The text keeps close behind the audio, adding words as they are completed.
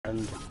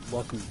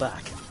welcome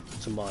back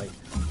to my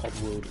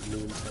Oddworld new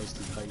and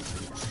tasty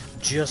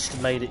playthrough. Just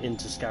made it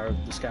into the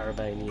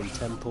Scrabanian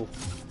temple.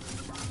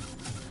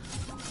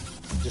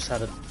 Just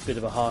had a bit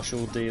of a harsh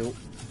ordeal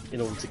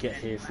in order to get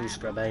here through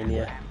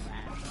Scrabania.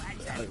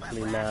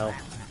 Hopefully now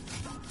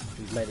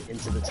we've made it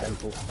into the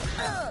temple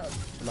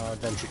and our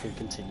adventure can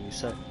continue.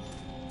 So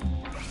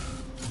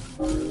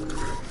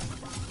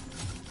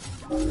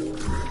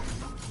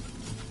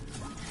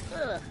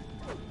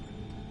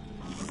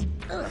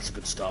that's a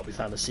good start. We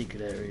found a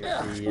secret area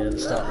at the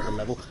start of the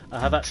level. I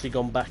have actually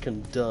gone back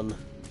and done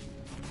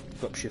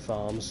Gupshire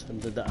Farms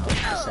and did that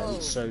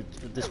 100%, so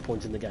at this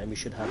point in the game we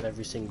should have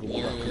every single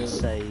weapon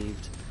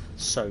saved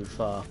so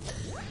far.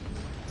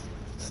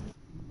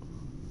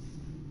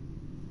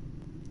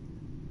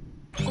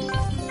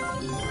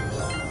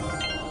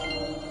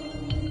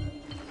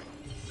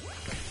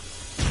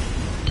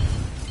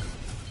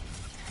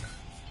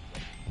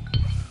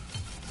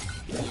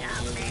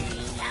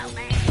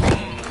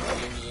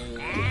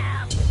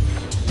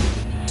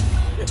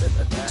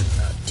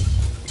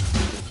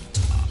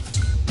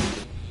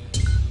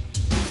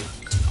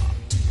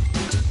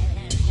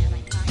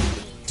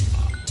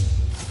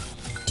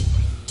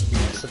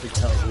 Something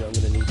tells me I'm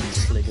going to need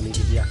this slig. I need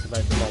to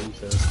deactivate the bomb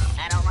first.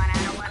 I don't want it.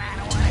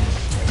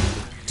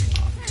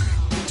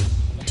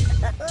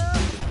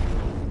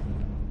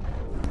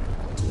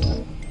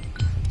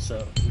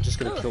 So I'm just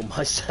going to kill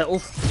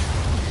myself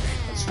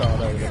and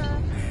start over.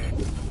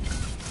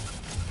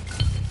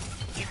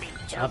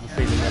 I have a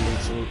feeling I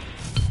need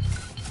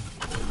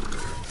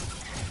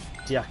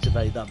to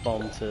deactivate that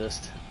bomb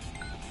first.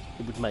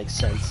 It would make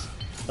sense.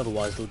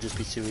 Otherwise it'll just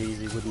be too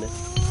easy, wouldn't it?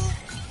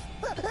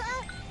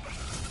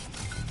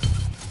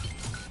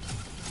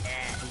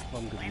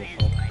 I'm good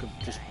enough. I could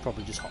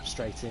probably just hop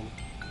straight in.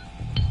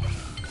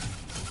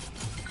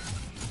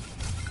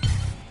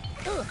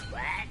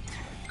 What?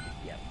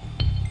 Yep.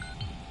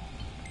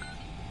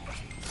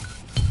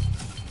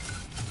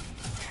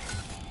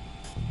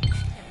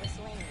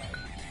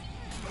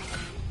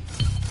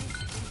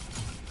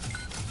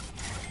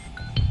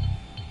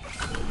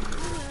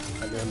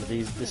 And remember,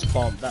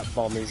 that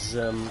bomb is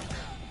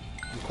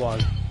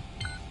requires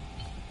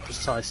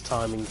precise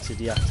timing to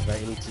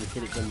deactivate. You need to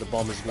hit it when the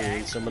bomb is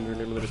moving, so I'm under a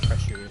little bit of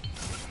pressure here.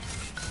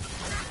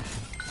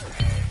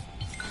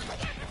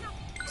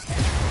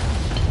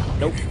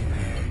 Nope.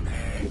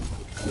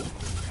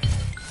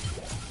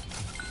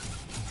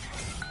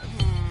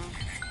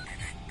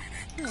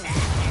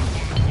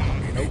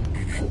 Nope.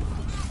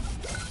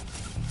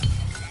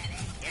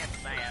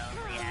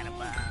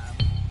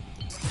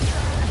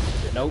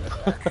 Nope.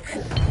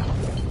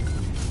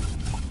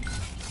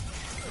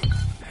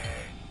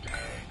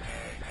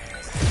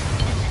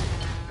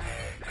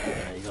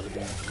 Yeah, you gotta be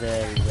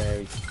very,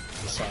 very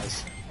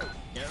precise.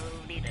 Just a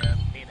minute of time.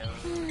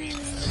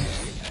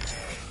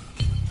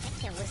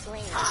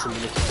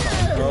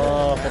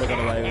 Oh, I thought I got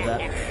away with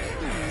that.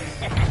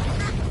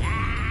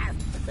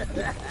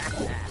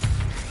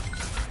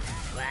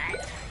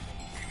 What?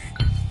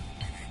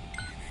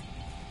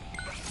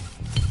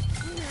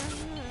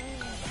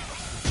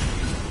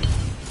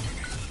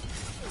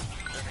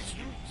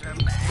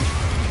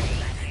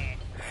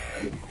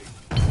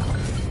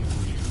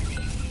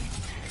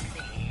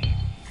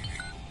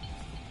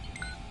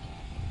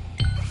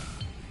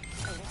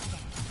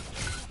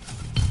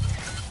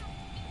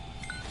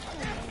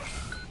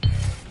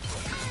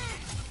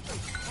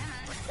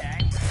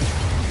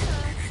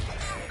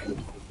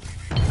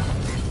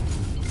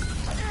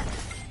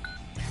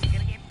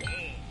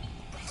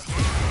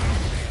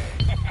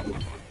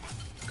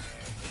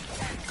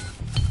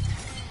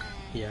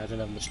 Yeah, I don't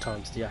have much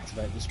time to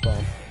deactivate this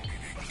bomb.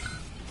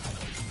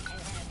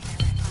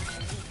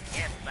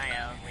 If I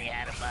only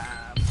had a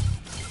bomb.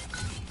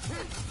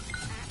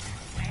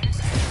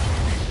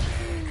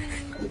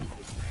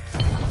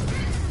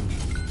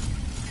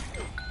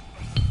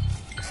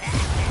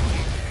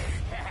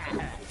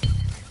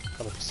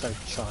 Gotta be so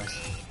precise.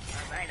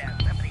 I know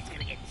somebody's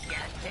gonna get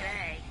shot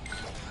today.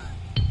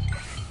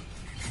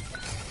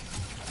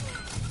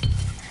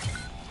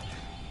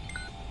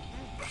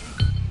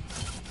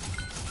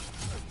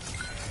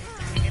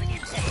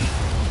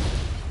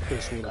 Could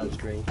have sworn that was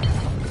green.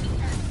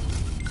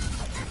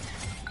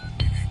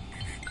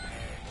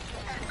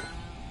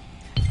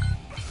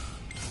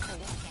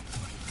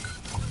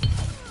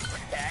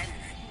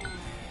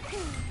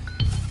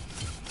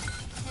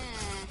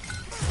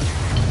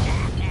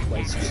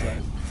 Way too slow.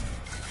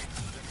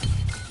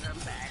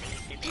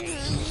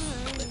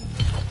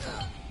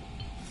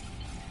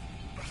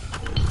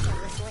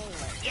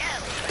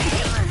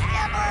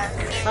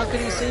 How could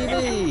he see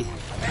me?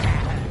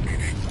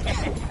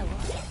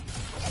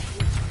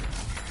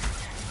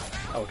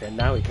 Okay,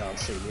 now he can't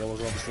see me. I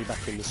was obviously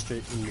back in the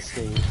street in the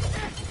steam.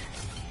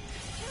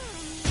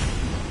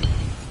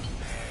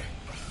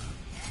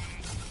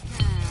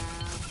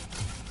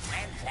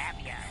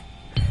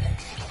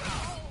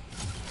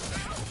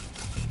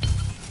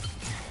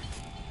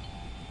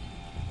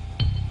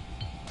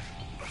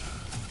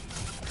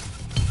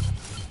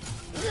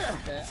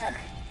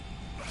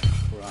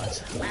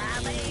 Right.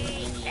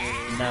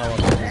 Now I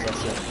can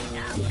possess it.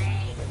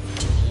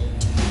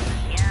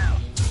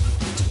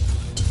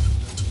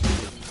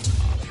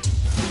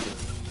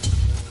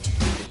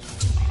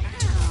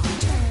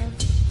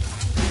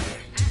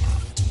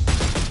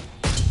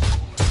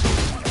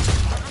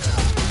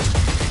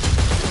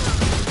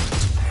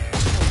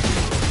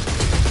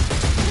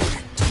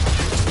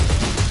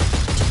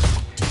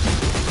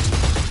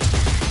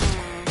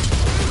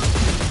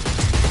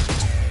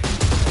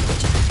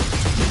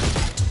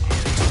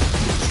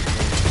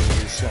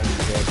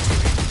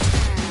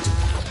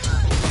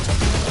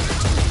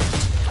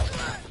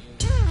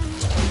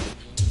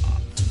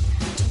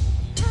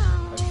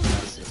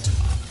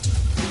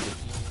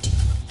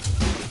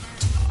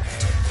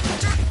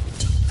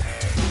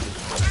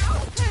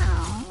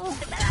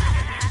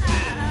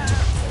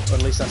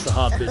 That's the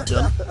hard bit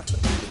done.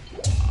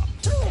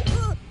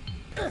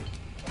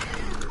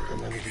 And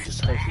then we can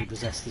just hopefully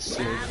possess this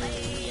slug.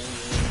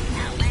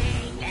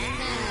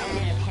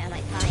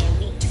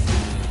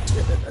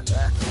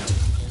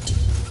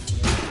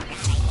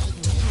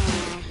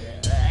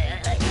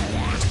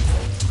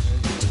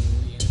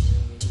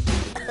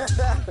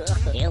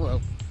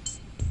 Hello.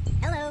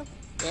 Hello.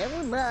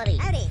 Everybody.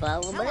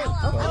 Follow me.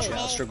 Well,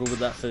 I struggled with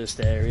that first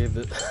area,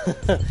 but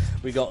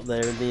we got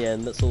there in the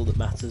end. That's all that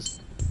matters.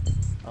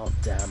 Oh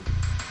damn.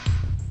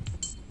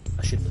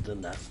 I shouldn't have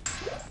done that.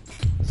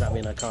 Does that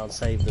mean I can't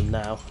save them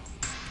now?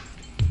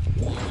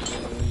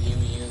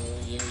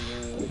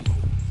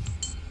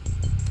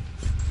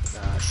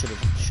 Nah, I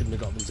shouldn't have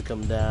got them to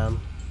come down.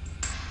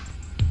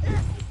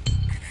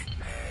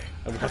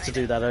 I'm gonna have to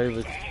do that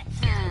over.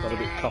 Got a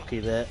bit cocky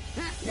there.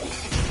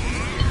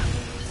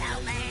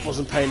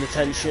 Wasn't paying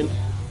attention.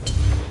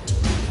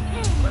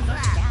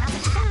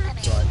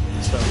 Right,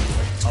 so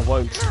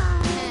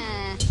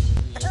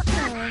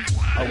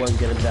I won't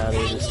get him down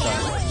here this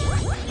time.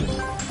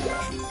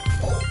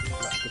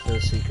 That's the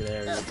first secret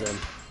area done.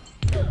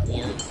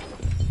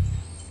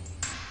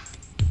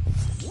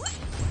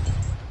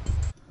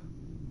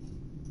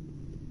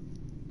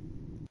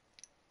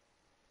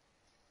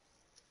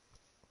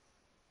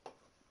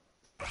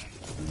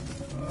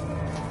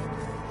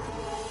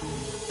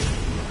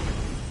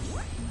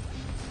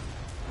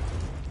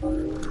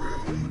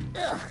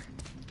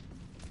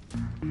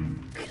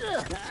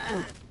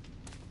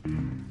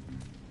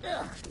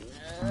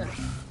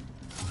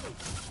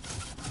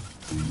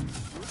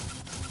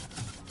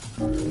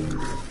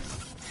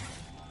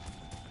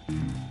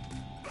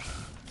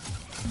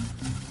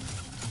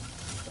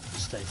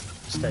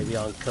 Stay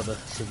behind cover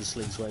so the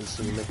slugs won't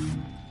see me.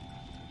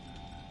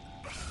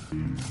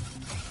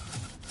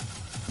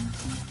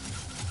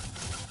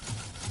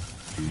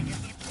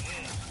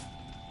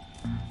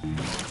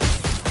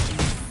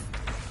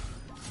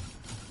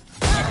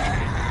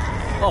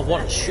 Oh,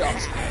 what a shot!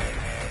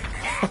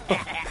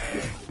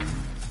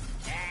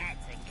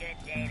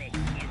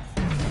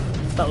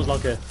 That was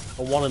like a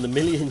 1 in a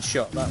million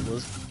shot, that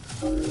was.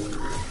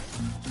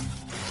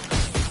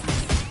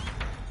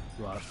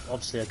 Right,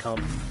 obviously I can't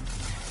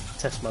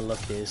test my luck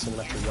here, so I'm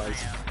gonna have to wait.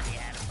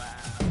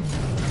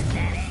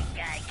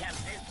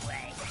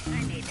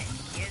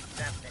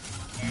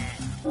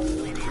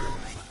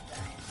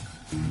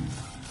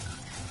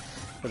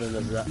 But then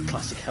there's that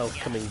classic health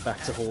coming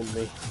back to haunt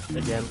me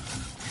again.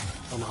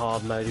 On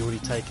hard mode, he already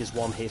take his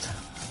one hit.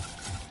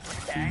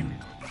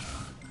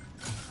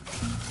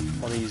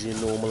 On easy and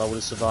normal, I would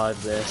have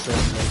survived there,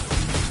 certainly.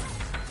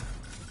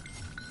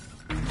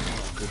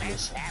 Oh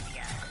goodness.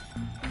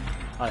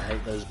 I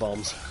hate those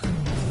bombs.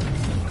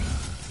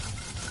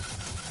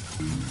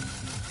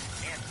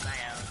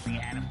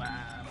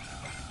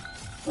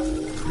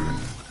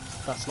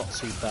 That's not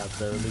too bad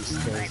though, at least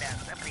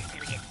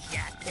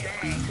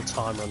the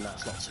timer on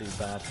that's not too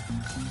bad.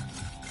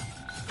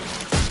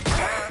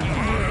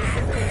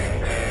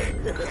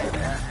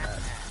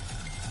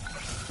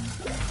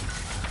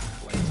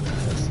 Wait till the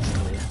coast is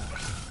clear.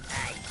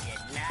 I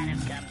should not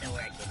have come to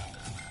work today.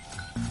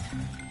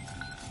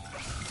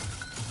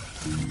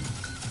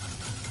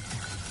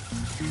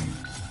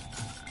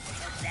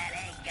 If that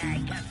egg guy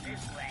comes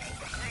this way,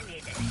 I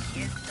need to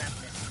shoot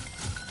something.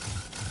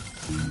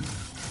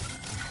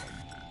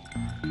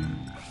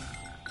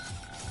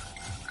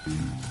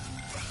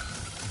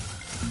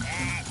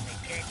 That's a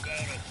good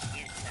day to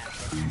shoot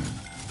something.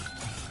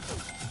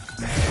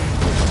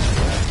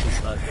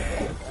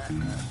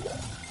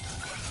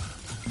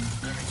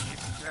 Gonna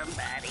shoot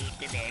somebody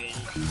today.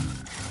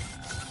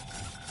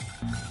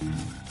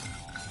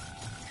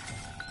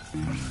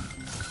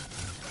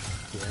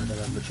 Yeah, I don't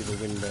have much of a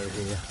window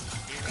here.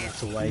 I have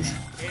to wait.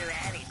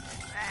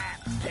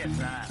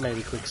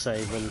 Maybe a quick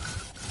save when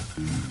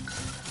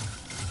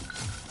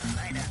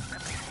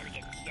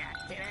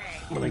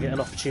I get an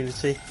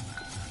opportunity.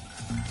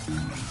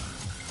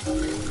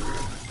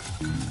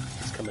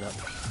 It's coming up.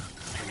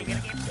 There we go.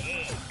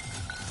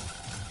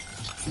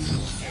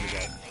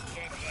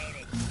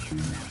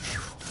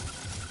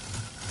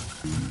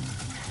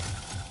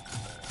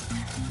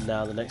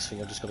 Now the next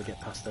thing, I've just got to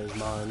get past those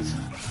mines.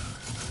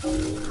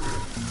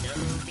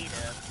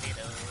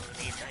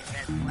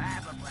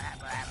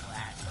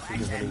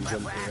 with a running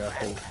jump here, I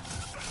think.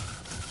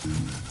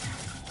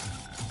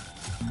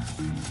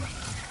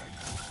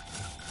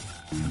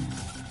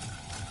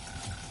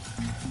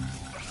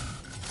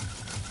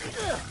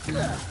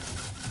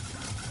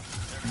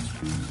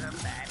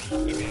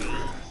 Somebody today.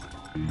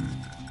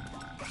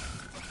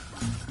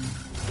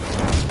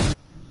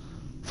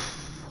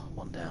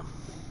 One down.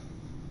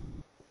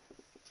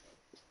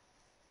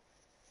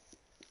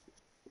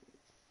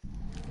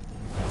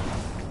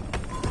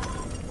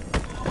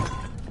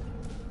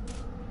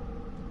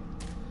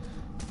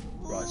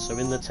 Right, so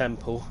in the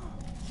temple,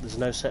 there's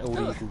no set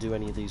order you can do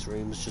any of these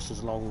rooms, just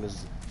as long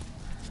as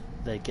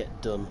they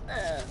get done.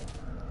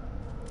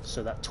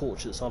 So that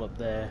torch that's on up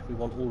there, we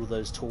want all of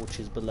those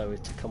torches below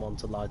it to come on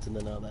to light, and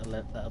then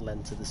that'll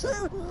enter the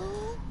center.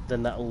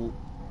 Then that'll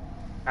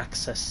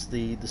access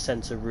the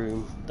centre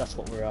room. That's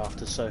what we're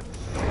after. So,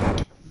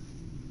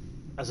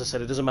 as I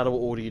said, it doesn't matter what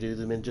order you do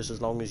them in, just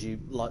as long as you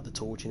light the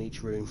torch in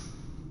each room.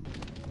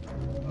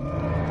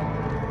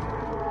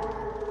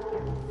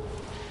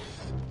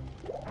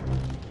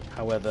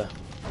 However,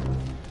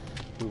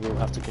 we will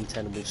have to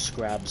contend with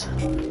scrabs.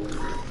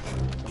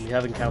 And we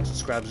have encountered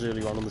scrabs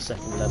earlier on the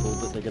second level,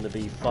 but they're going to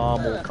be far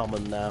more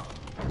common now.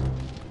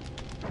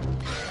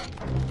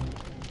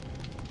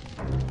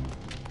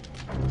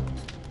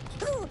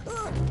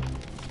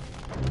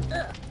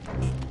 Got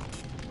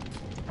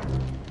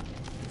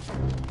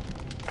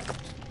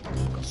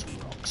some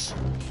rocks.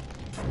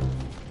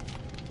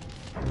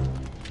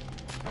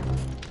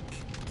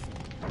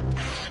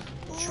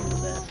 Not sure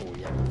what they're for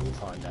yet, but we'll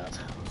find out.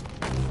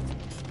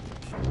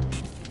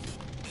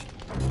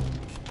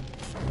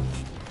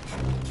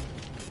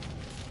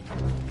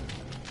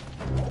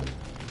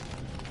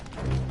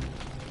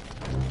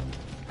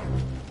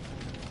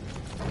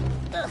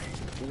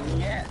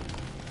 Yeah.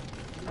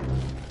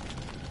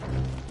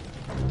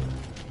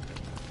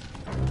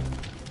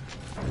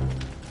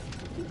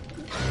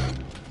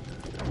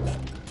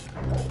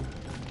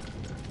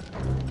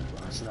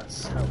 Right, so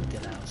that's how we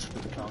get out,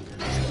 but we can't get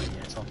this way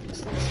yet,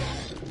 obviously.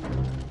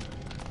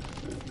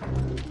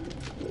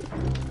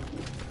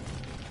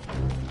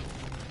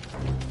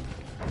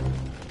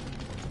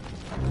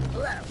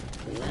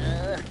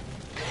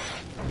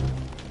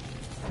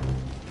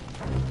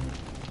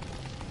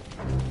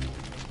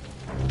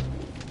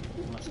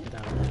 Let's get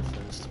down there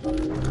first.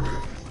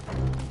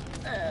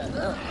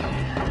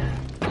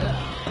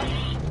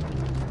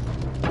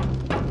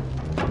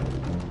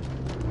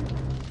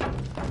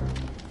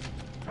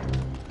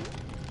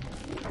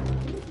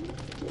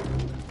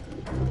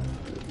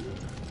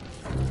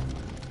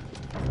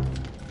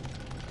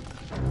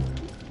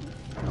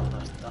 Oh,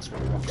 that's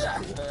what the rocks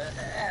are for.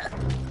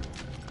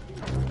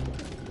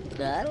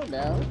 I don't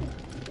know.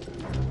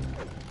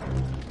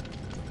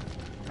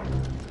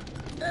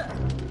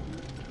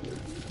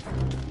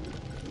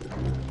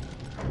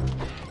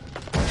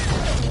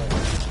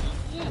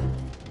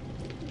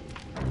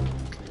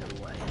 Clear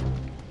away.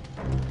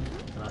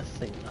 And I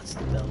think that's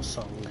the bell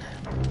song.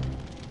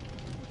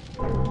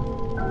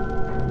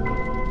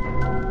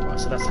 Right,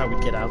 so that's how we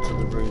get out of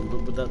the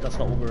room, but that's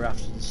not what we were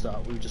after to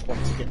start. We just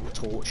wanted to get the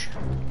torch.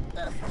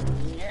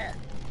 Yeah.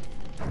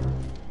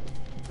 I'm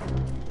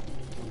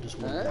just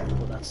wondering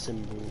what that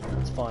symbol,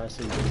 that fire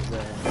symbol is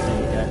there. There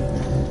you go.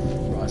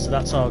 Right, so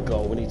that's our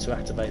goal. We need to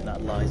activate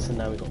that light, and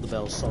now we've got the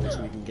bell song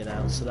so we can get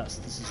out. So this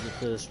is the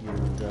first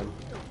room done.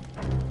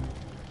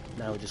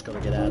 Now we just got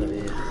to get out of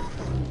here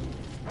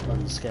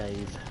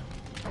unscathed.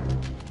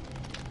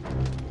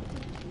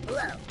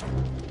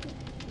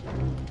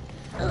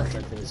 I don't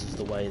think this is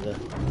the way I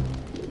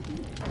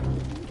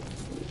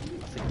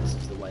think this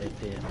is the way up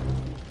here.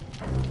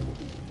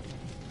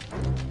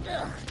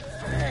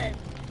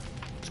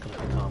 Just gotta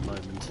pick our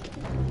moment.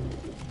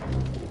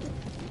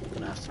 We're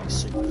gonna have to be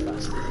super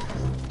fast here.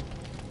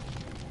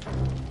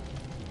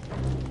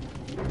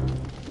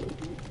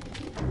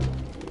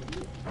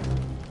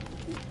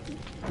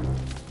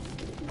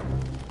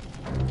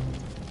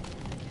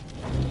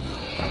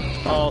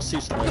 Oh,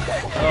 Susan.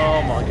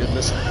 Oh my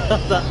goodness.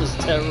 That was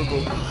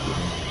terrible.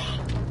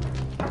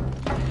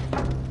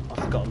 I've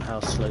forgotten how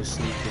slow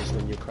sleep is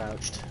when you're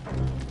crouched.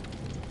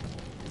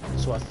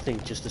 So I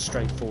think just a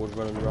straightforward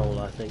run and roll,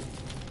 I think.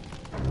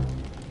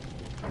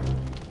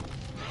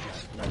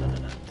 No.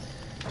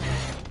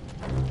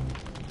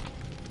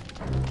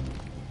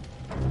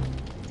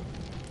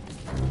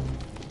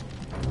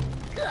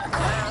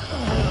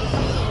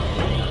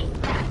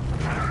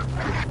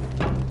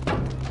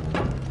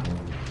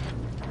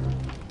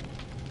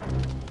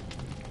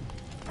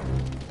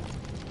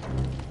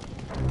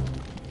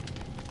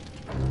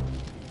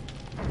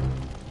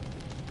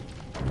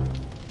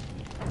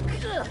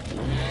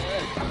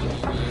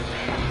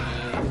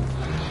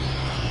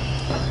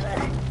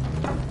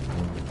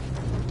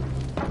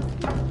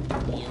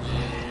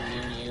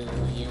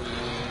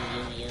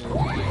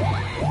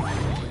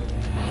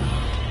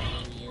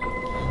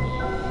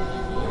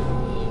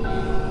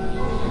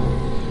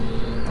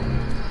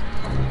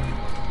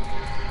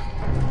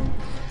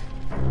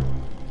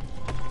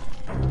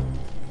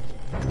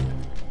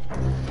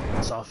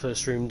 That's our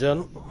first room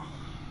done.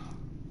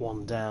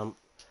 One down,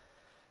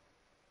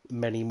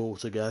 many more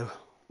to go.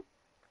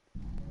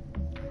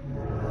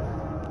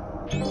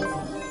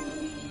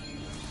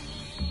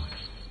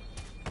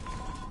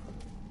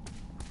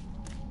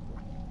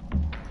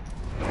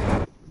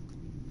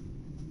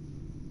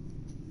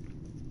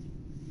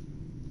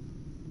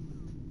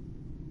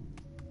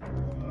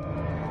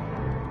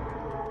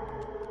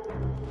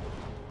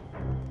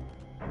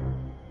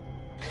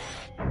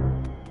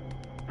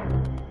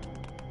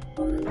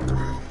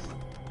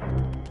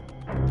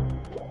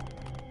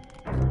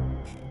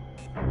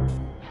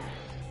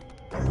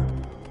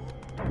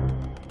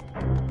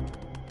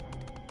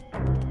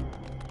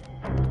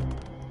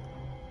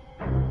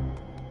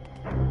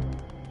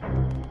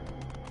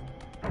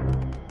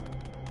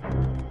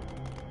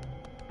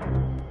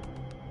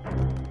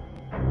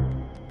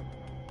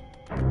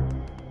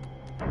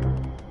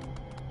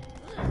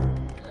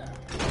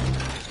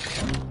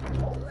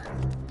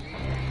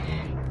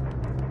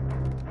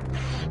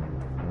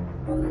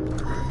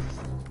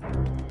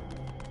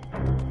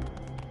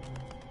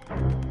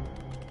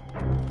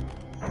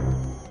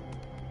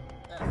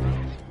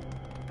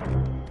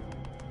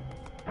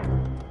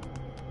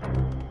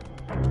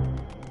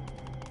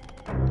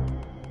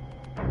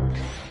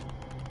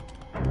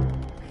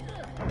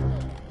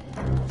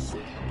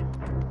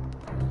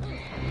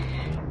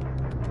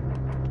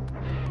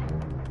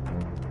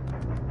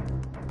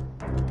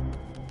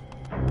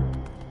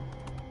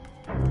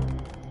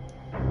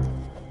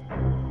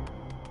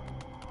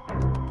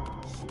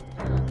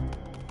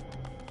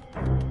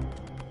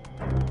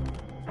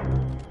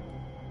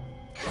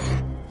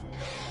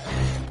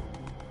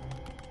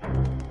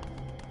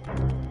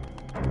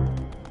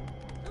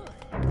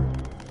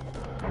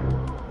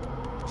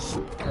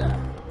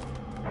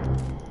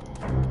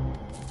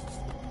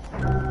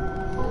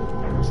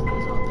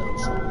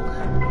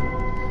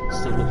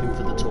 Still looking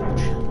for the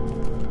torch.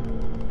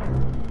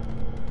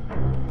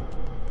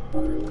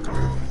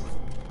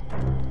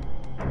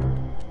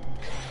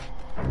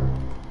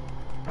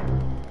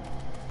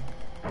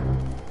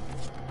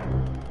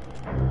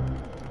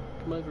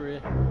 Come over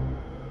here.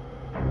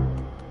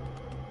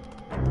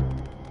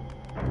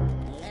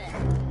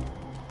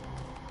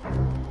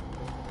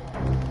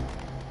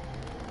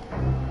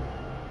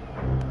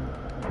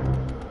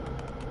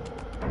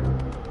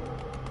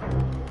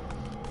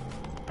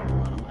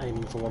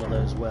 For one of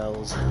those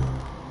wells. Right,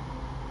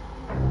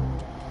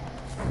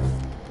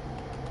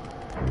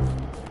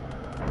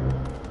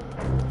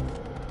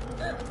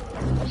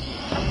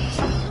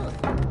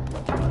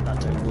 that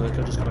didn't work.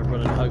 I've just got to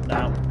run and hope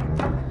now.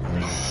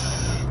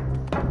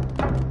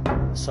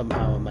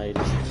 Somehow I made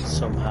it.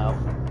 Somehow.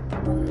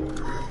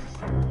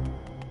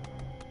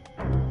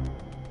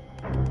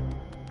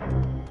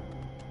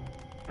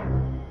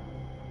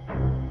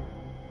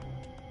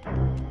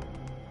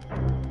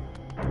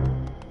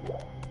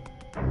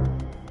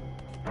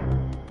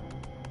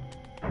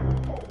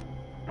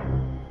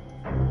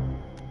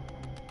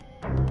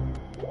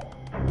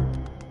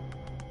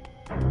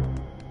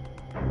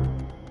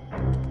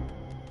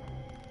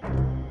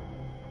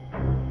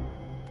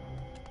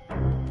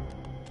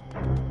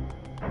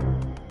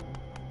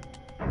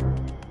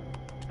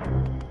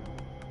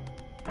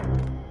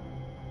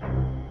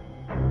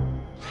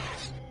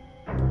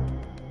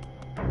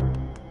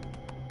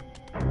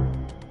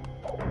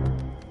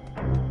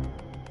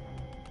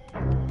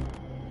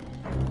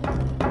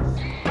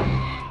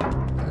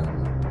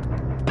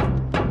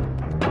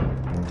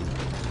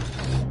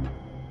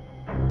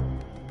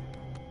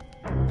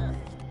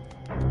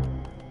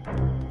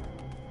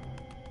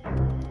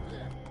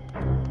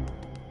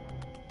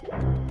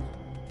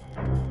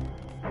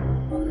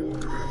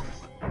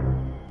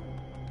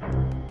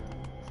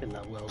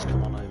 That well's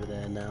come on over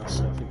there now,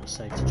 so I think we're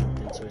safe to jump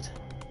into it.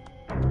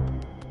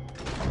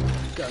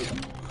 Go.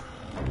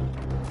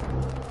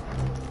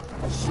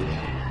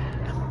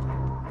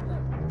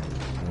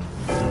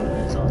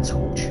 There's our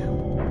torch.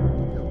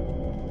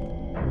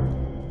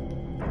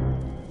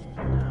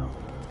 Now,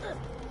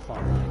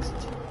 find the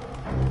exit.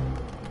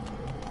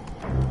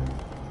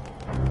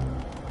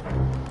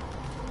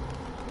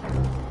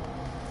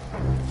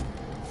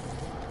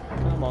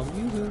 Come on,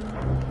 you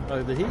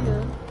over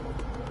here.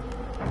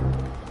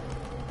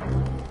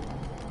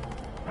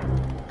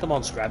 Come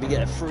on, Scrab, you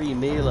get a free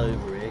meal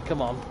over here.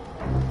 Come on.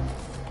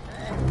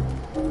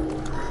 No,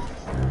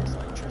 he's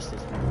not interested.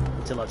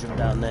 Until I jump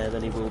down there,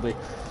 then he will be.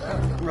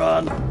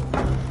 Run!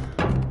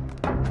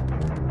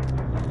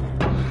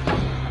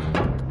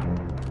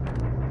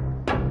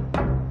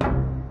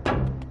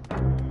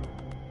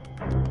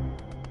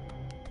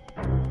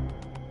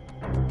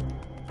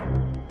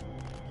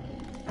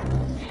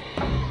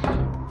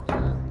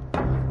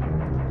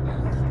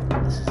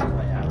 This is the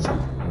way out.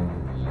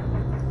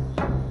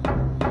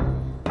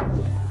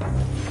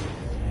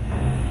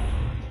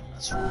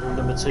 That's rule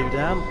number 2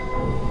 down.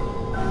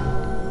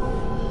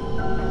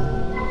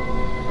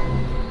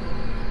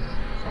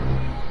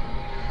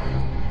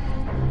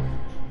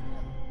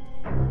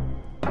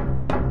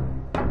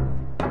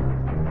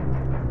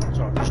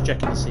 So I'm just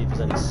checking to see if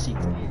there's any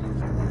secret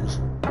rooms.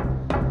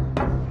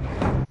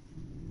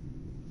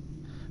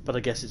 But I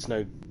guess it's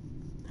no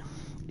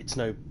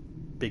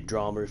big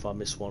drama if I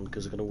miss one,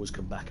 because I can always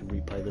come back and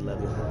replay the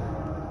level.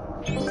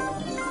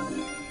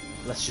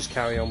 Let's just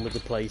carry on with the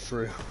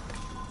playthrough.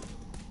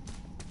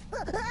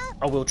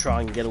 I will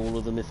try and get all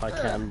of them if I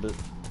can, but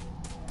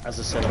as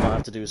I said, I might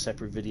have to do a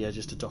separate video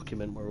just to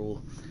document where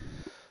all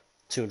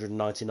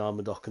 299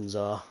 Madokans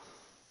are.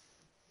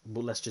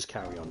 But let's just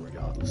carry on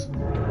regardless.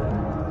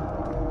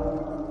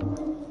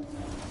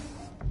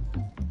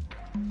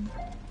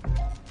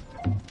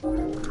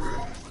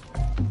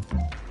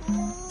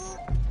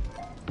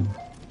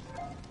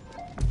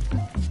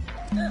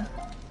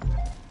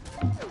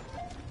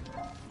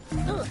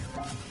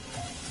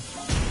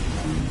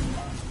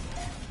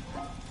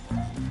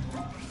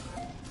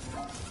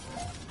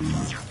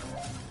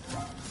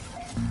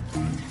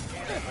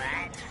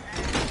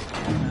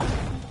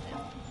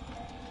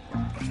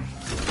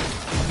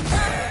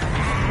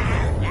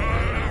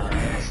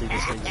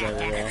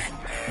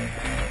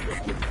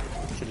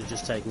 Should have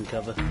just taken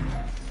cover.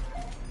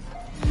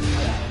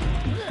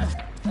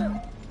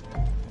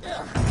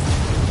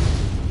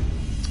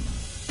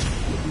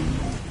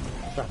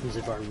 What happens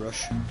if I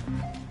rush?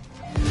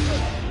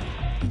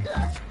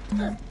 That's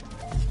better.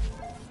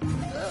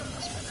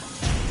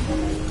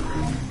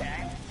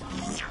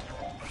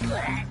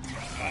 Right,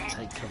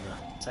 take cover.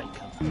 Take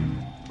cover.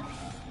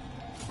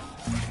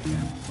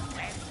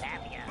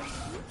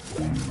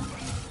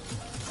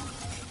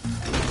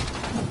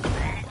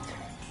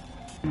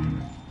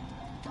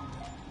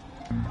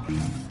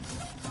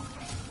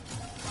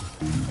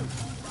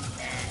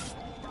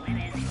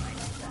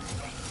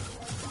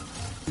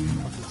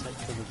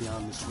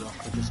 Behind this rock,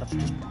 I just have to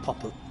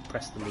pop up,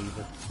 press the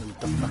lever, and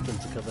duck back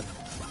into cover.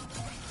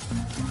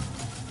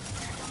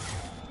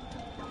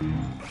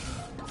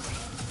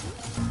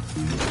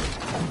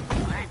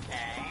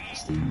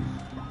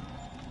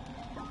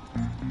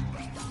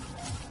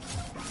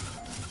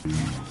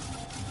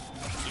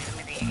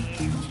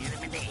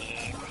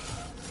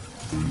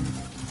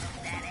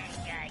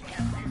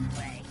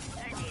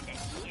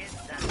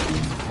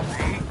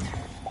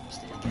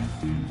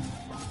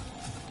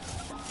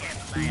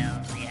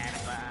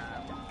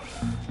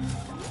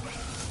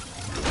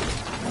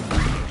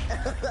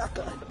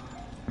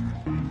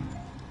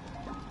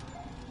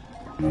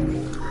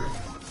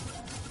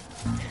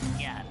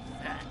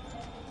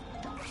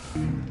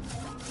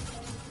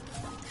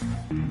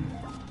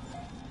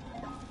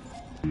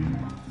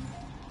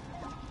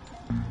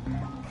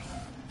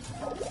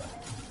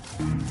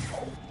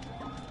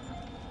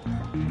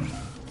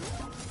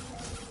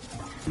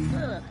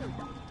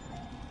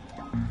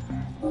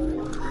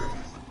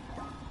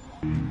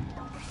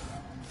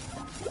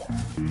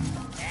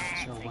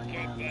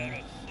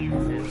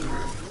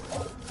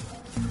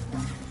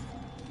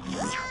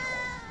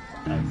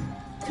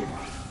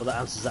 Well,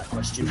 that answers that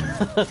question.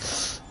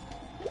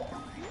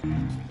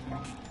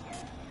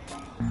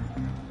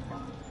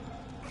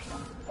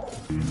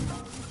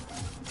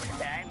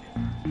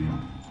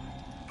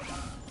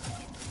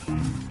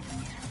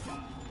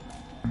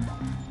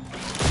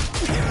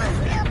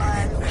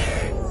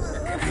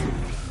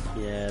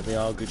 Yeah, they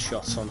are good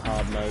shots on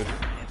hard mode.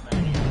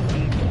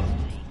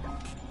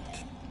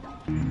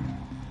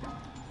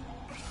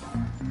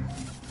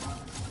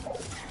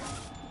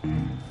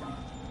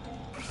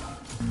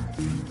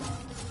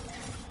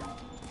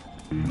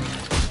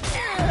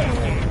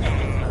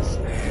 That's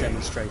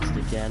demonstrated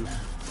again.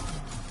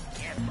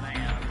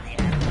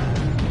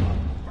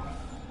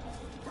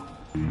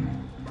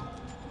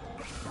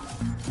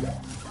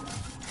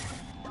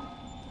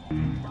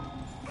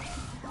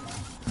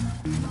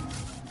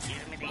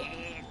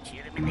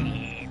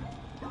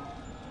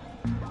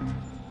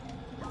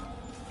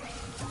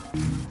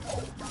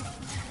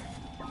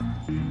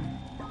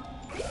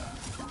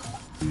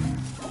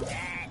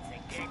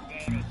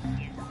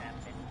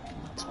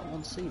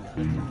 See, I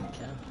don't think you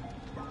can.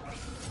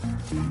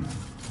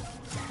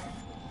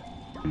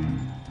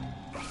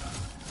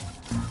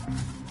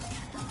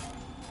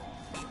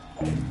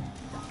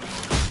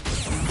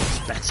 It's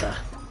better.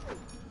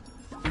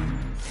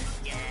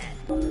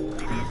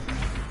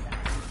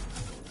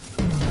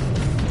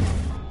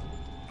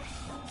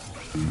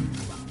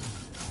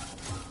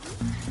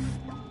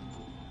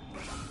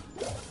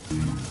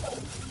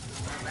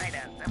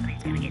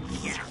 Somebody's gonna get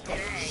shot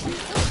today.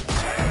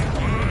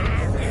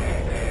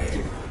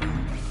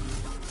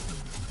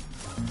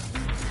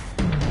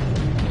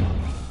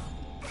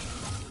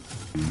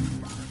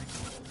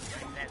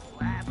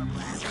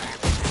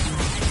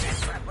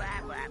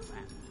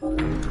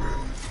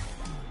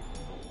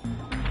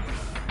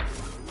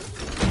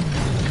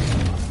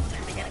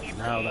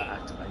 Now that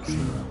activates the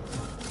well.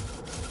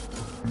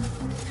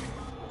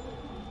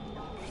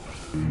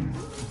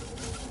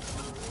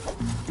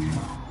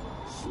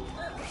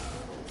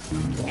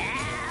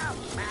 Help!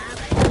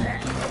 Mama!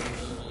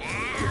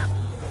 Help!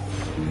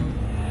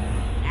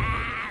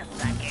 Ah,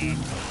 sucker!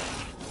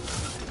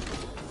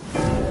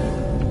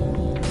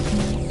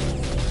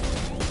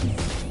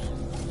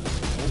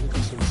 We've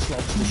got some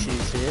slots to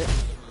shoot here.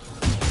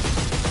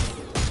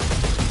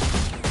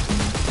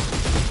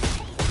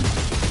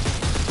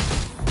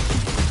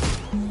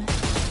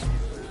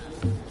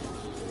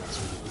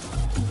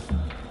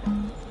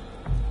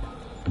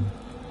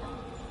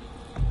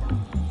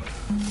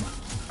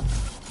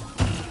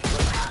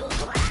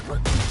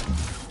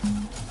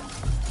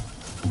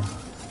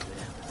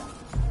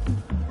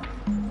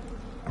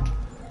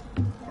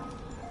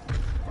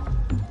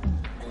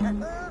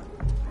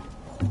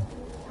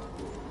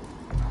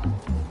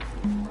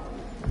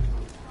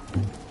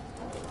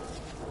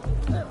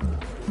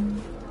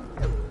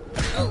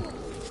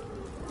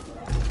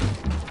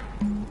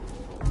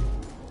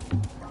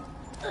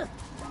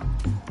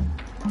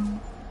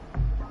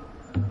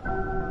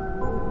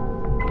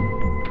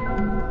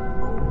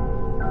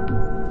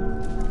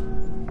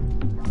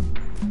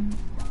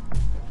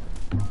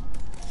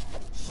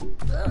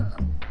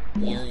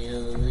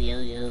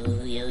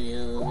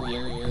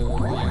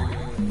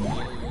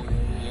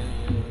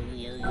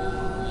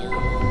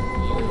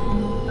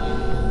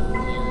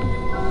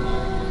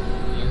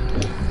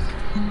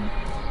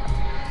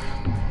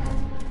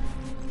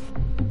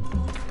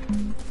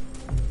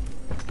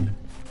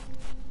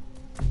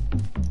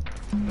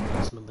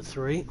 That's number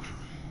 3.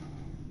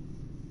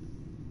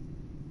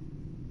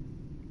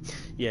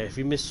 Yeah, if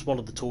you miss one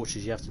of the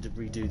torches, you have to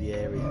redo the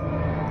area.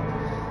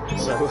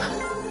 So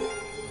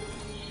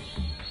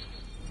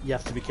you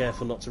have to be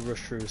careful not to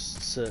rush through a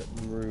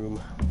certain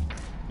room.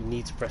 You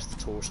need to press the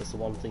torch. That's the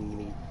one thing you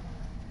need.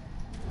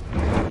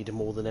 You need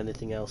more than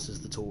anything else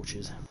is the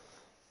torches.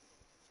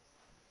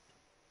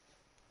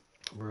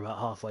 We're about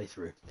halfway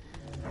through.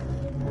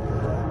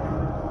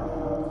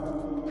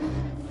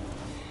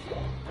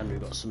 And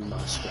we've got some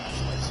nice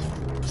scraps waiting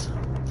for us.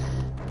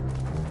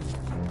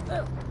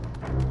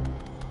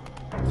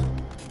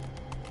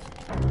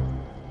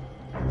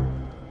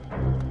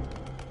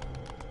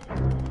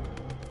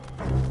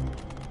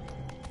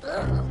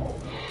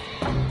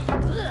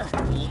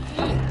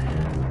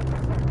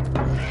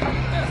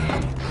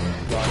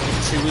 Right,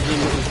 if 2 of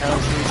them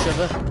encounter each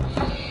other,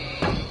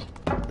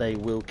 they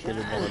will kill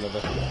one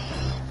another.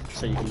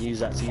 So you can use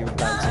that to your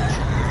advantage.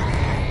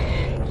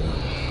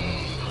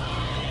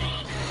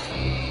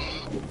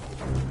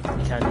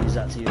 You can use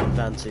that to your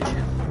advantage.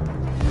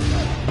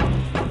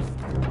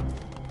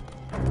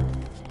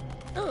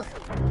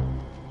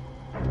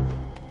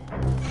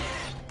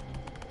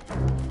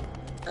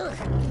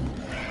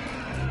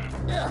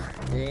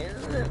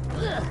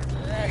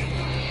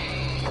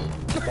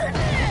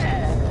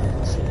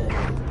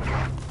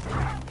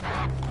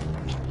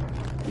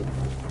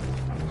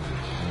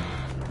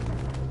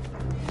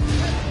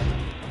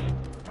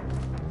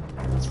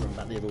 Let's run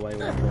back the other way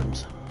when it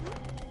comes.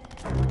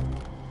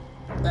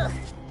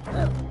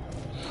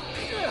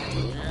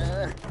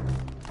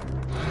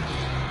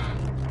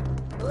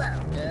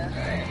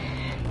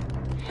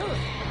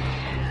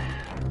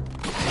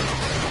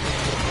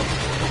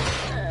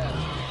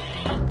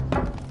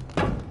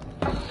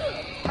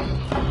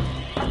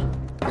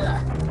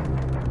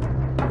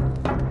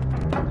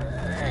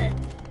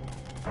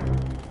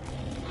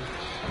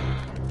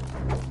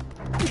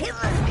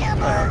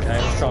 Okay, I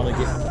was trying to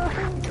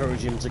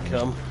encourage him to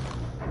come.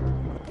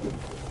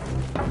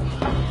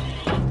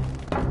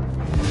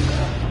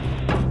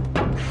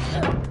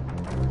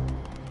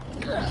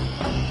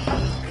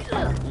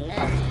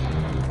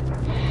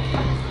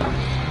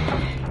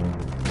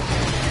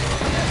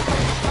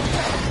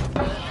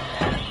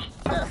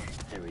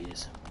 There he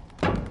is.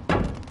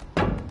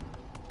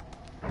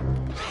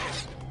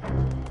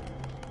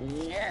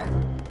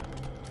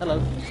 Hello.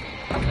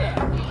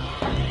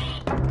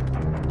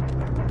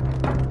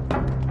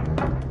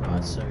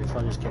 Right, so if I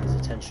just get his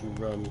attention,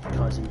 run,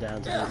 kite him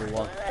down to level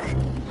 1.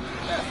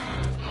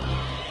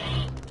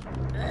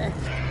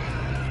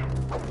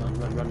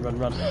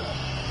 Run.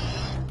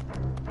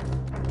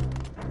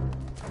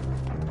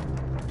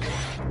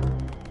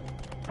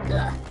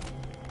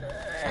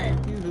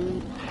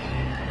 Yoo-hoo.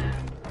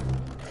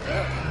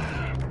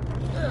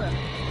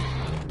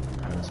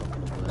 That's not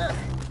gonna work.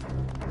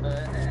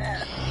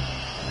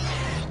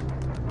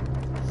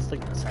 I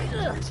think that's how you do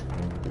it.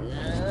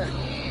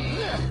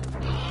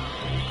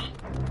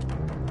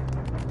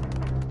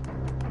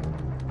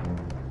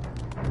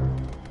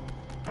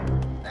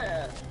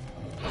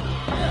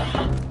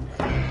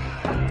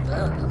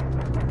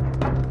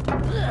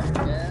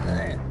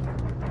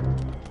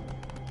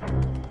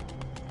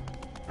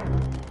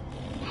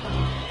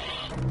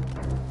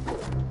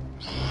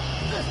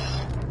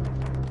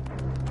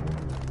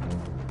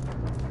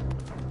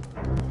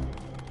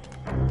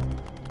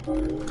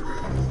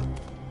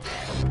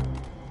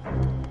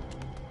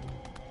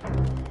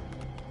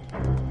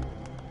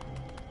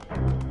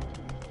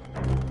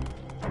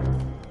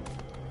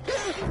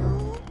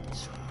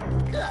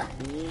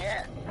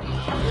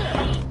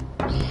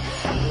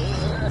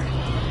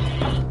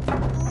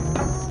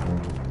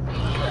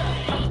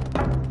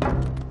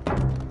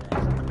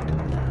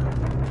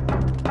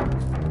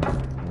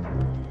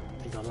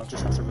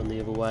 Just have to run the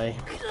other way.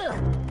 Yeah.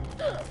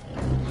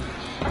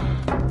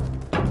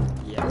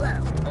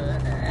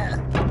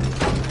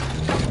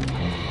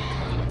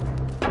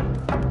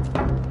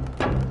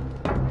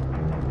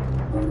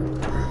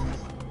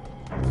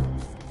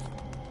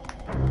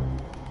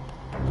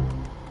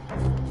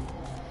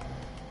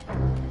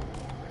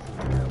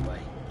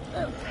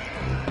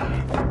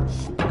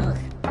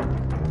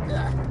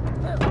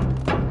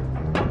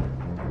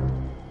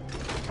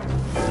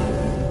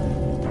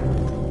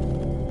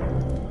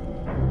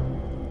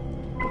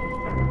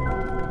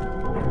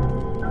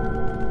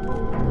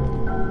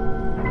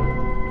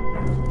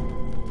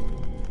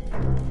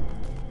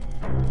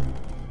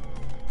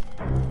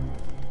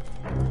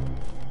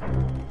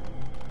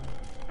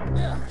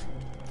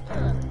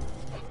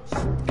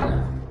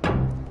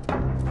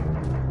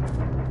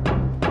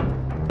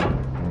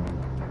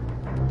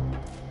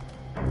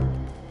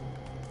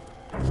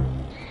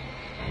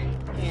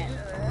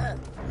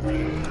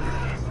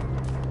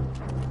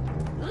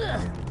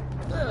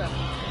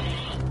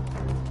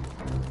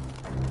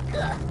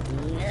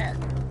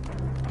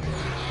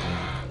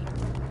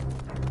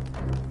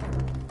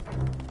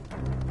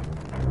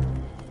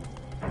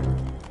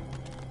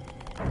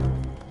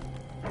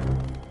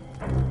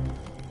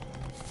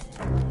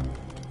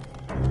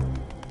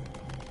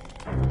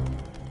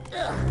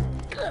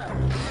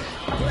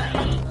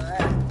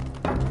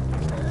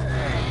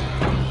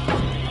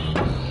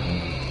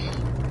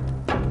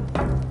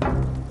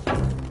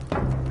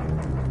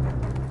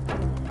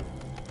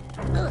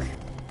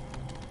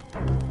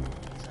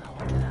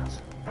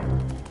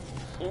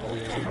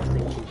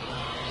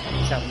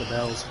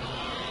 shells.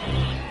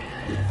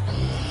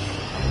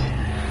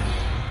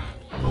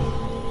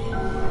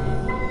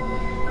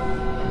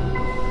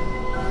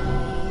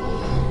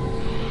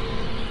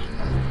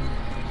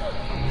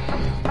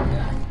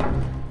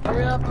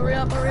 Hurry up, hurry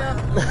up, hurry up!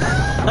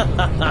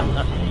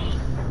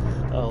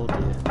 Oh dear.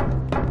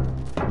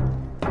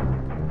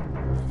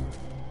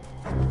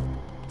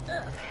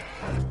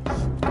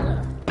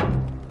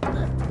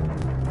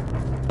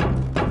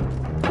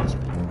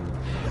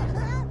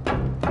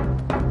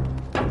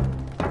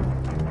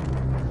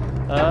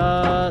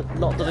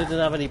 Not that I didn't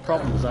have any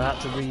problems. I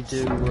had to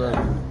redo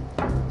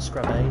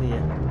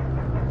Scrabanian.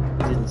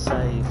 It didn't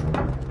save.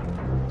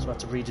 So I had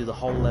to redo the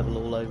whole level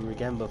all over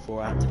again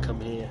before I had to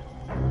come here.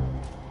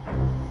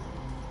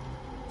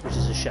 Which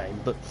is a shame,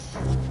 but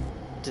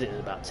I did it in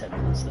about 10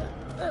 minutes there.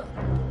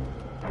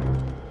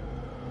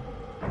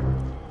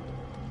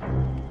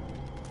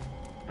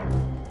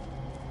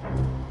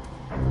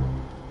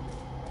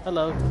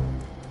 Hello.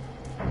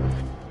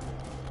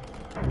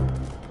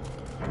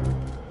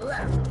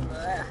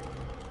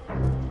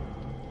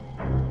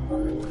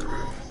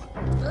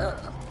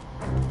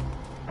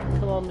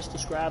 Come on, Mr.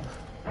 Scrab.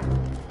 I'm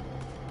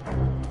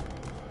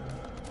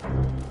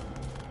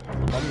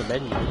on the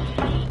menu.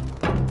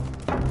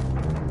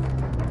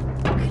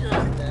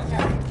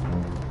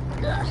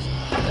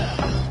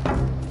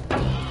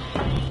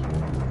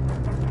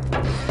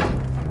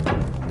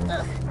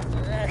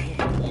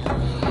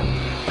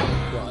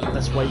 Right,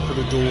 let's wait for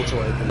the door to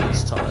open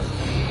this time.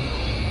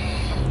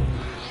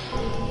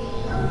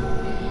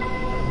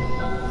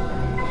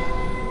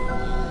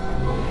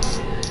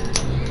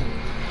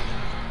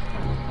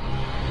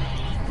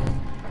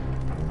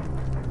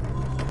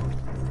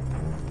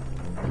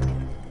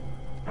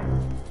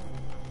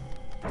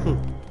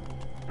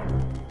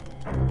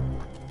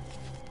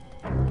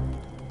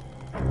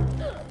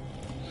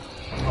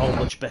 Oh,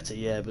 much better,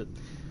 yeah, but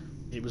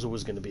it was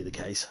always going to be the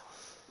case.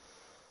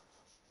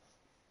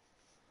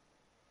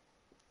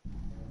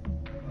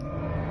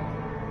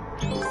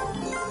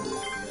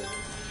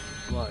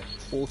 Right,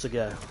 4 to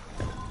go.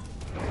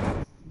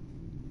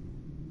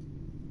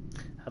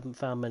 Haven't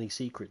found many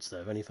secrets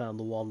though, I've only found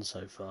the one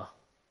so far.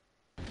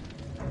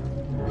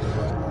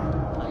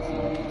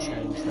 Hopefully I can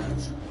change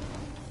that.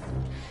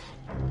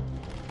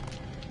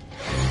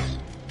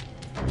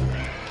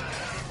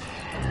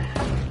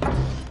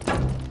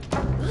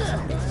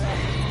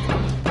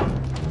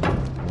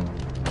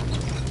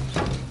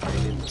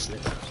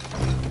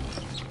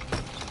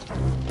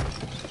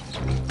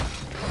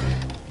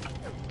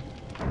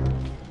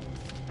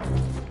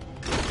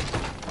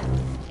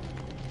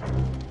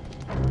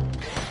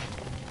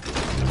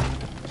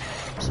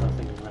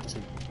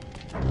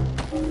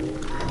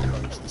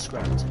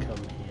 Scrap to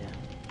come here.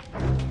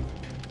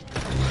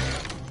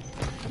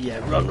 Yeah,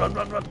 run, run,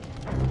 run, run!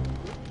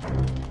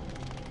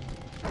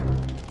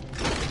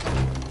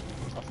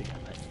 Off you go,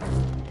 mate.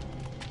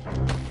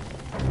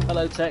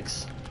 Hello,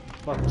 Tex.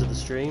 Welcome to the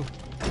stream.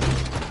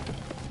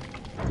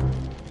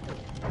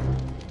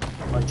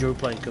 I enjoyed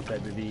playing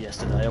Cuphead with you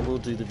yesterday. I will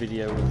do the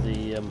video of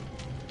the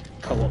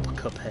co-op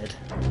Cuphead.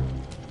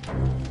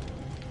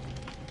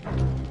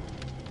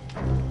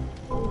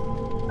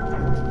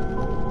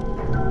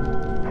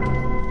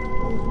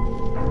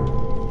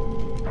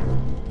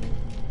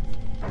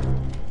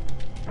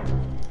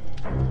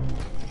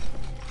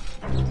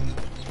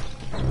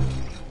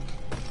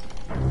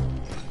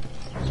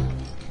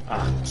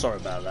 Sorry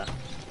about that.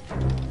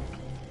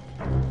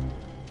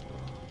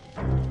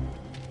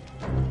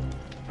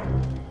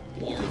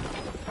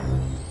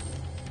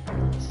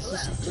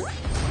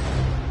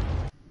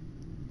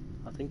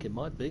 I think it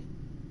might be.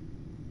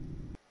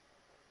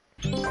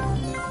 It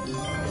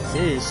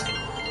is.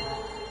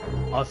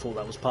 I thought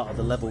that was part of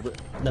the level, but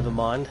never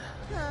mind.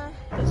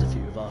 There's a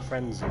few of our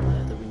friends in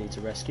there that we need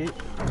to rescue.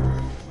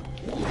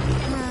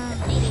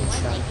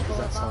 Because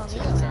that's our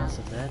ticket out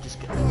of there. Just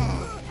get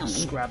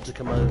Scrab to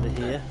come over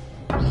here.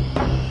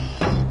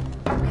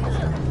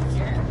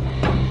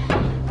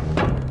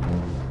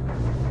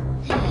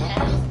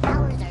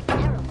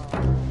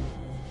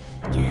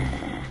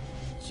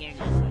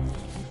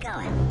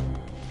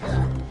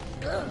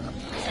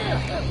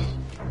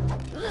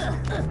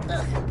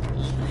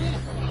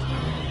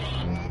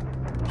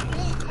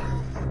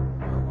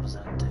 What does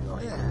that do?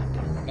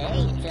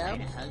 Hey, Joe.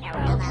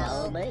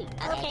 Follow me.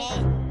 Okay.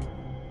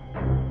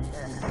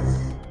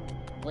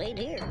 Wait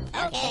here.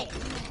 Okay.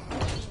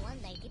 One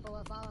day people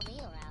will follow me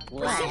around.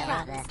 What's your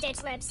problem,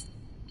 Stitch Lips?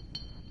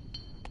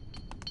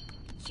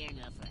 Sure,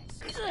 go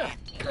first.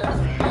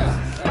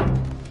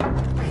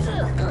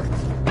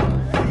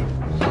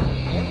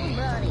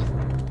 Everybody,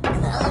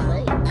 follow me.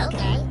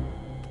 Okay.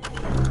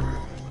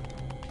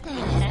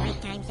 Break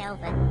time's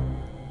over.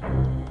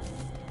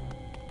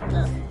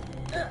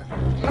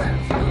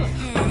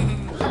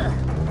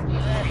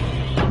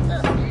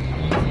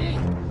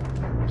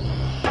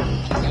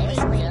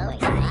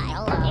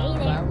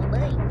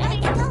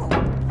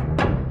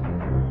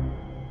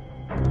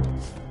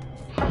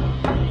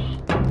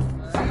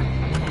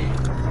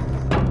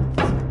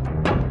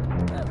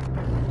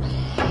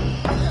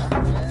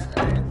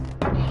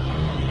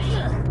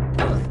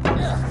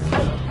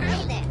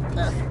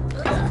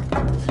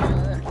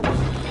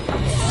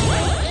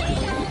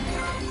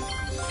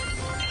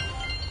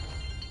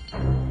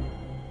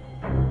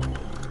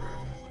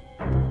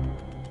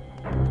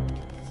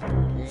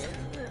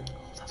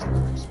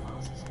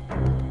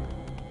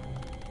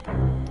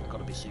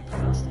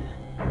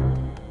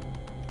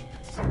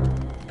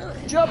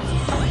 Jump!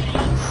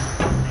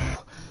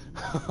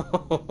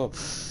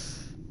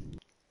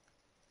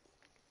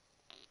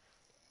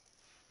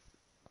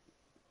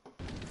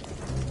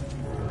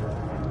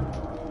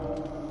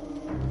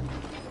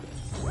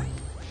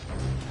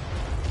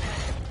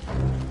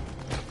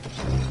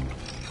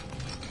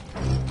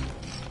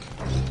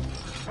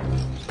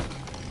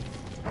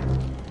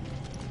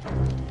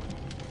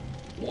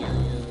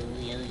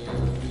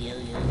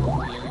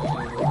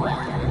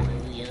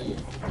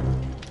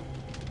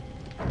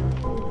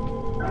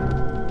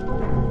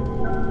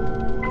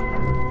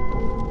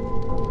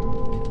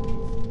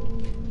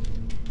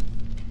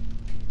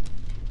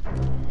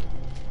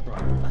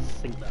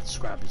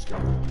 Scrab is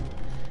gone.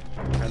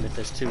 And if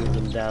there's two of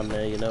them down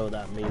there, you know what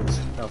that means.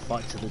 They'll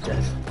fight to the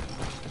death.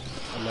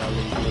 And they'll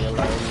leave me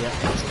alone. Yeah,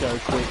 let's go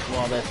quick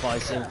while they're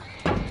fighting.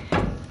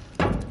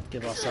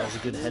 Give ourselves a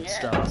good head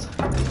start.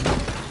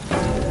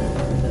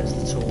 There's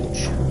the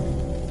torch.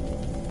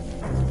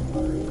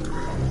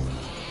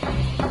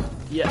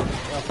 Yeah,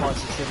 they'll fight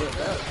each other.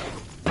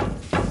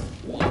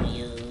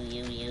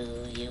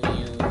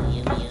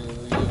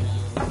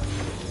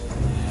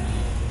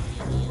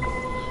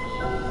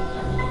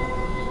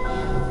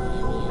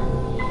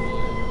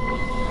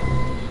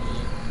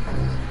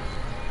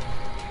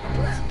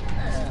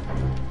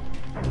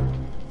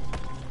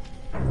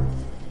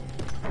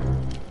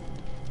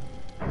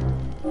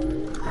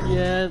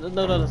 Yeah,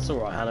 no, that's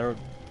alright, Hannah.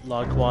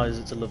 Likewise,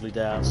 it's a lovely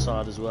day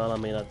outside as well. I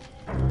mean, I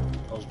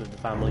was with the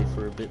family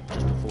for a bit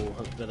just before.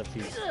 Then a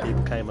few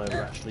people came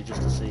over actually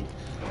just to see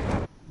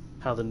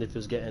how the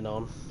nipper's getting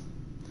on,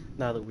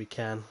 now that we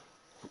can.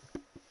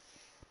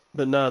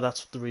 But no,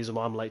 that's the reason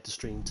why I'm late to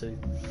stream too.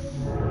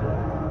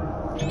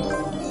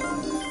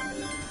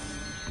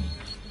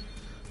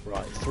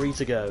 Right, 3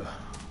 to go.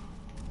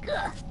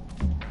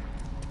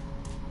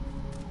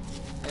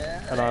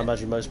 And I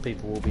imagine most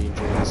people will be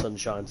enjoying the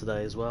sunshine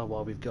today as well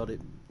while we've got it.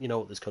 You know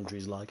what this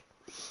country's like.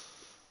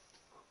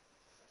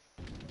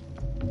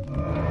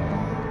 Right,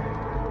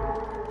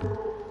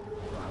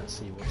 let's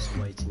see what's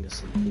awaiting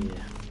us in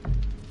here.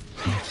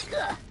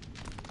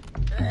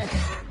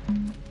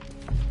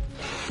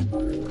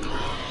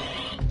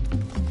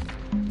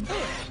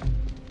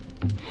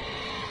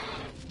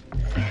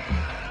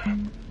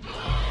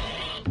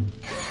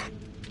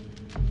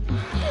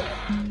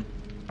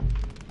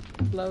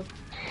 Hello.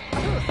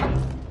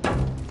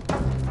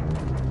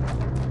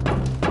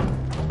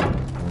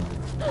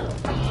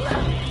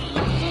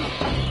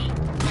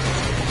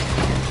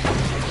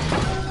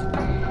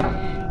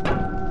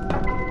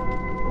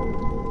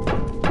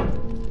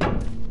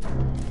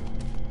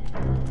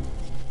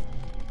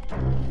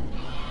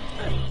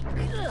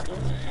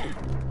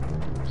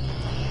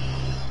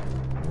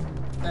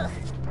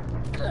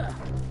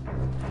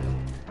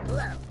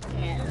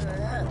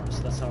 So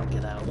that's how I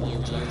get out. We'll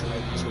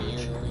activate the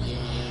torch.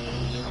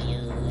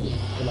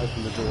 We'll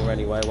open the door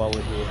anyway while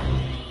we're here.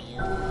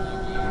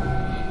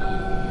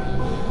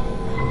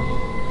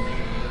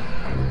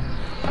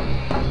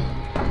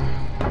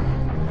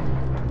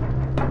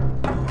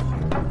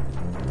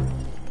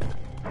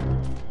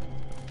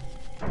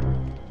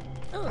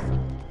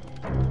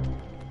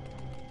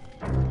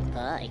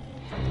 Hi.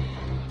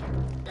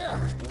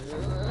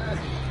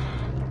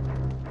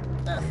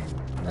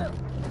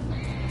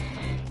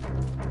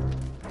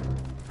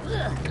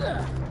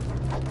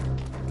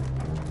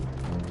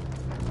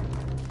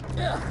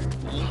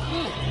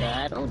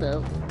 I don't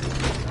know.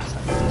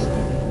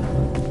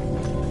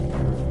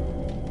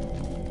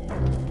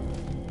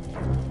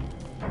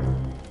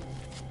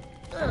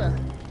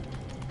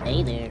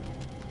 Hey there.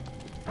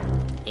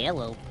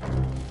 Hello.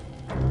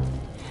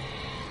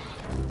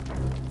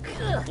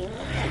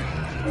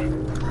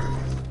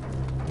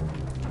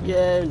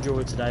 Yeah,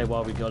 enjoy today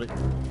while we got it.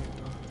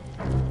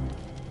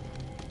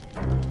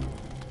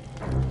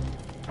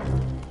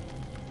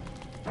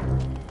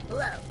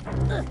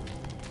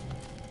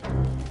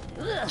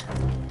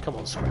 Come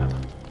on, Scrab.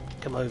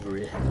 Come over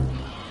here.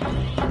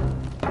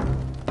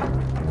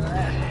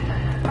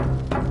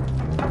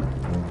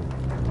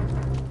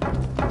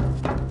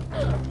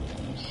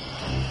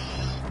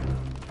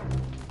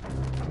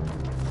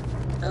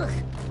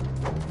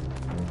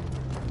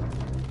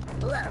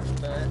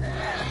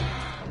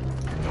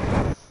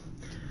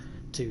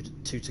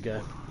 Two to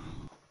go.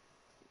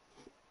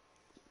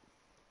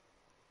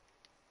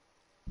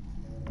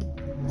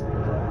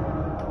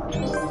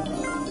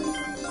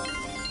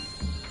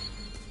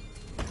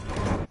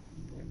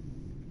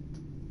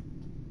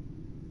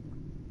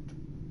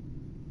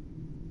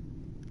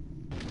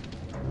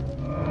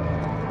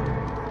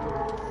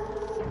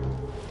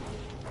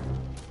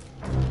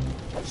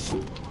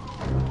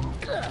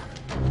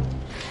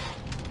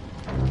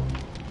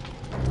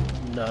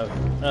 No.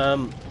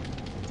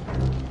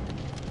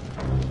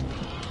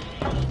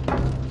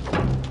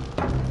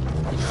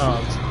 You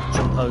can't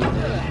jump over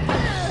them.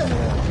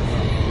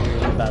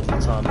 Really badly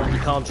timed. You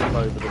can't jump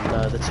over them,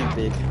 no, they're too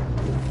big.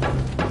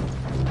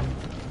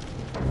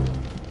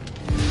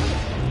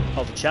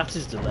 Oh, the chat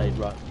is delayed,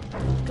 right.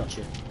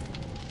 Gotcha.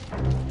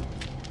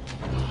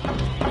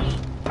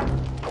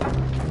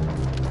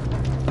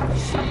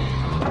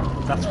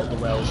 That's what the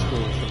well's for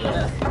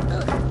there.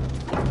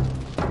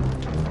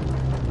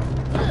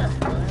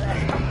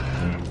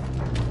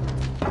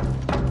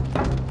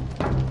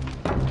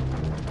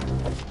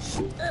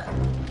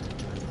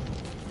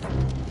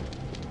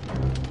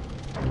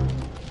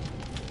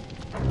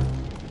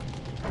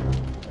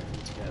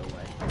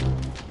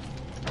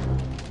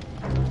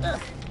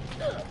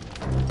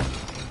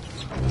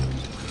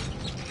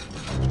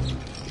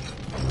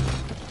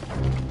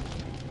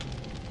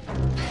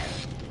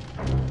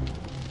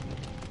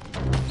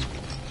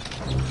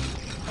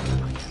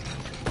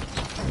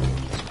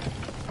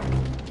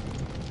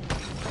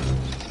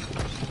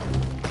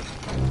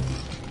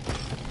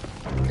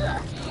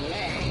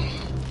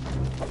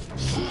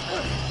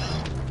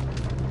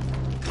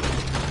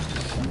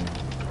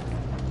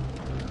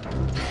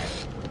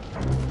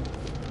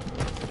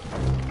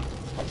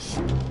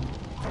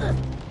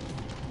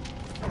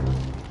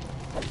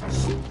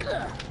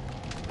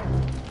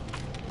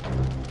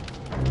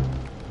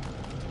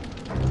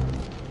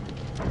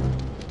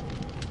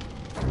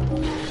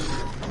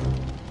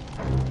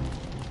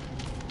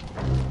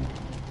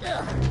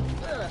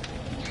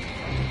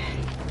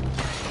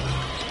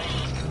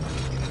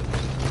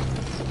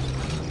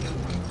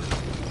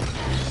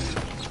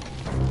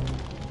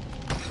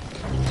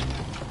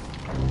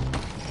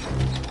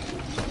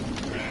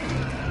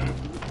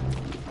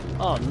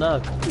 Oh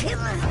no! Oh,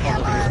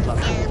 there's a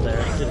platform there.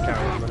 It did carry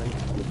on running.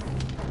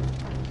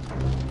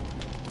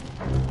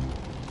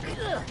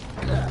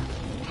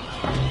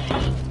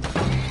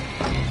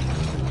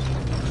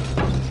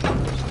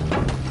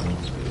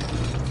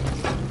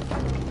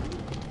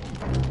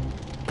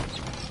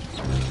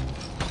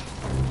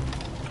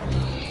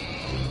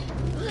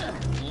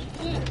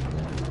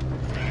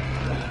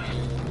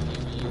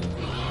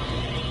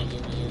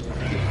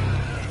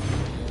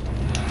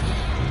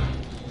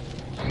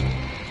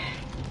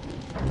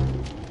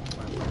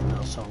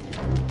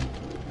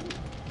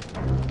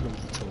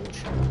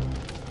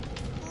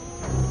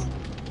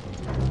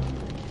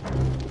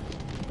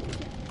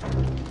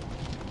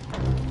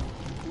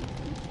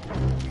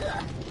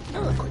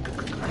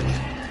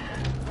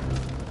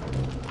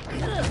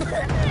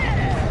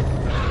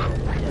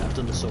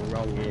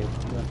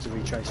 To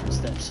retrace my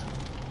steps.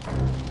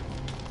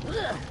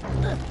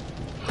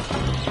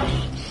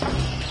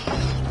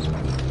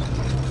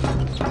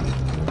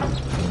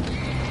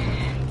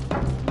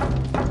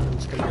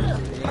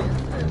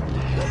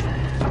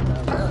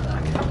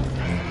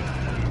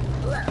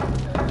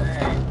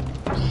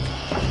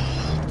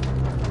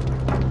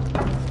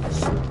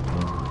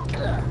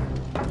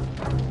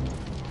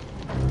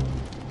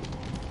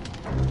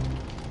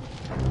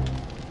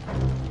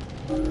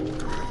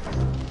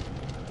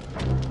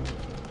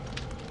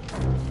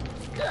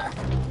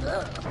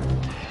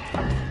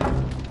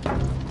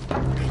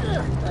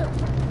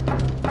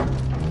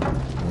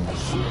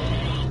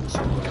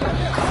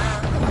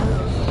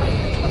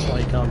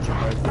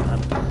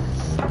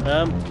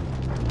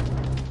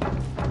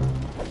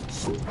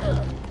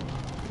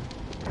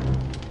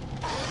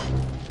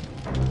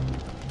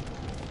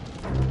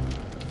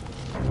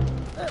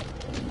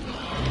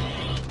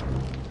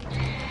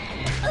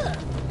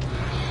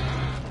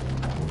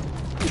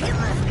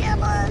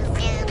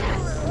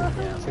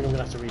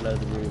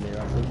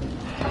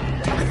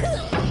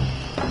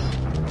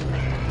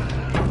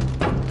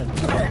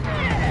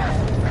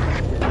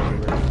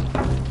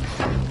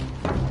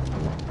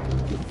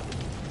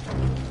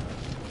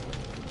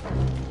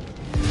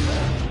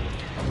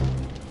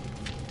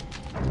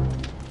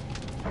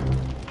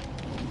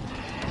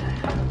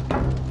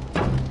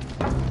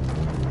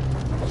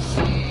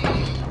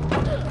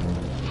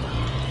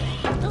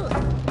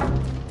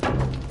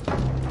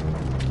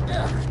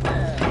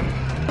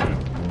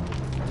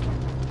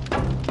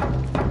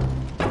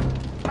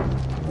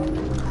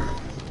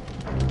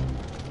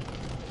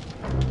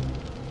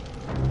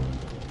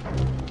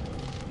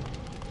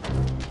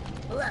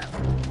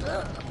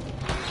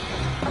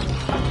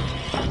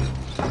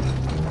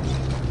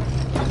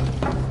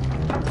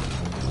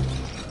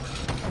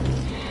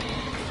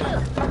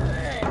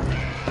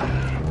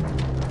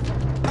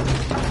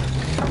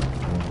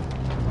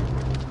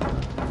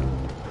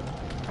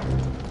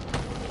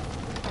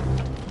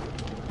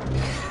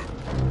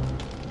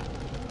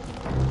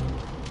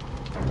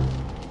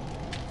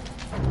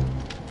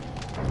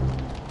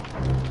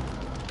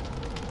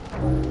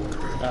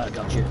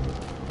 Got you.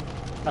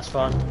 That's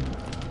fine.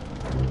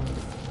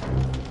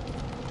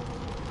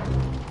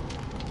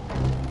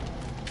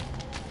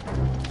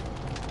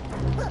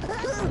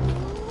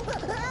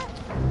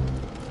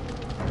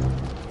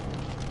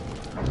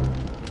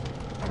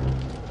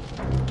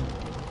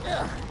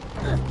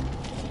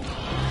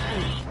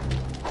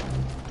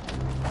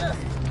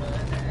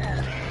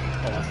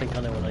 I think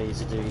I know what I need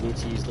to do. You need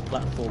to use the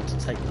platform to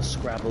take the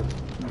Scrabble,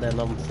 and then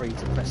I'm free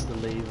to press the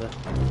lever.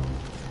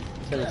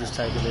 It's only just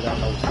taken me that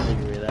long to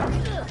figure it out.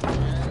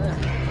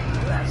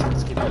 So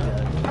let's give it a go.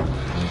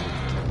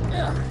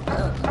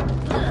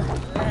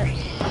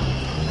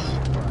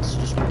 Right, so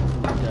just wait for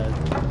them to go.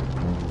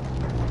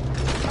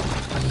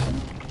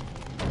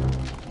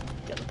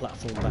 Get the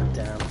platform back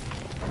down.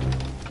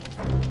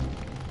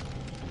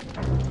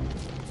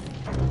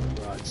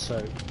 Right, so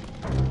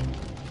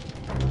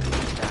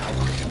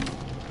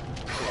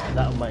yeah,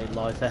 that'll make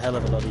life a hell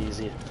of a lot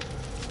easier.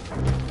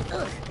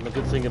 And the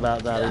good thing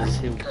about that is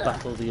he'll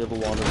battle the other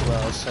one as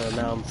well, so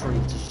now I'm free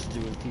to just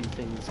do a few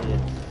things here.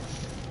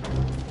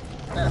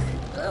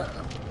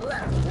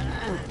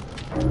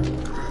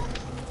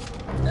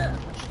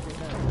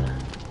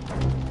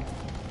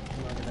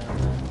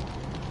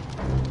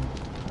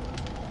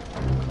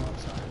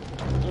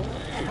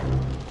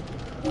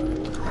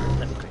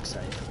 Let me quick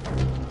save.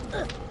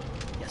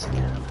 Yes, I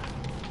can.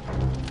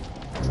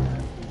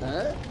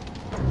 Huh?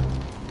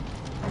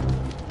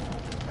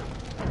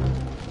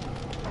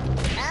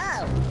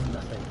 Ow!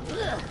 Nothing.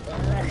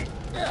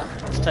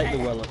 Let's take the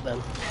well up then.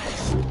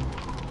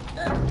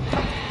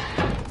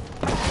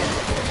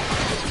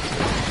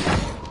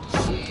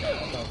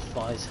 I'll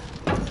fight.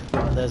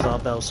 Right, there's our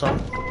bell song.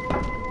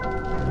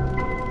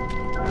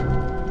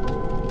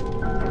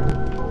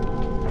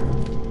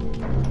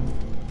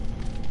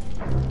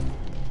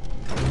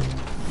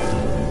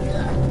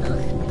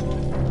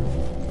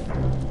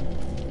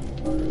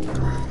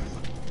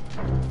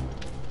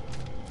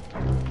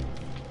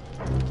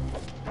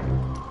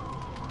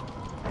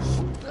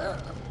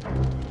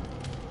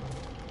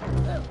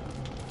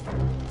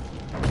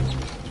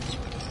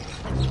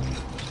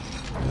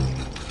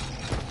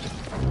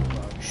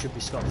 Should be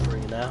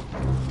scot-free now.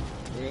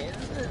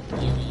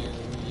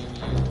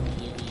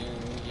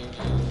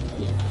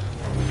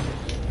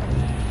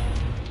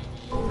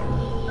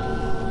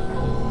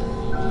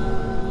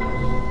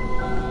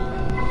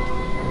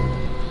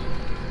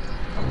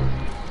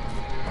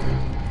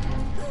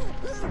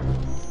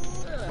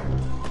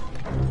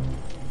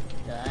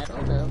 I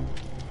don't know.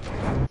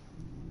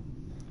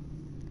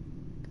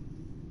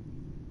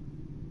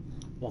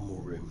 One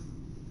more room.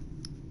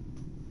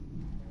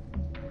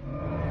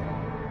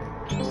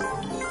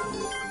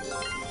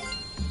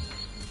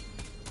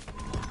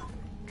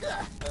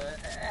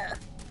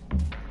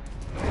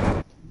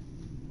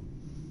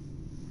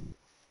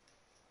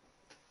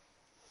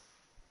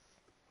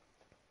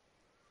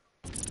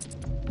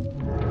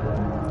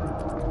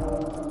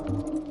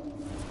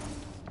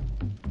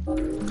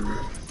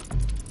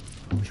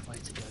 Which way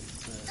to go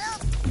first?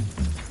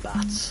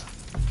 Bats.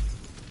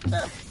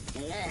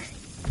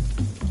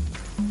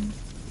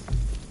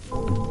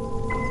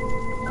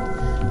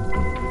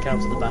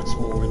 Encounter the bats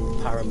more in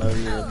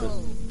Paramonia, but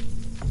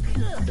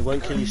they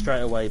won't kill you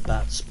straight away,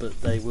 bats, but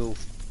they will.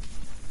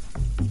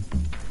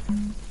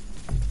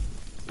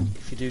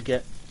 If you do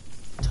get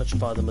touched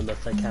by them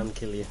enough, they can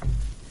kill you.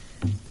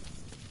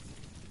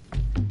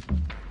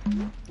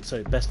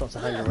 So best not to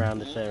hang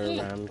around if they're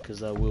around, because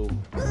they will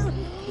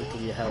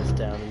whittle your health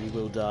down and you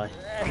will die.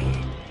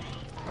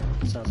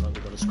 Sounds like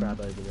we've got a scrab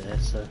over there,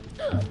 so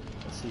let's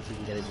see if we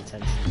can get his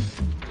attention.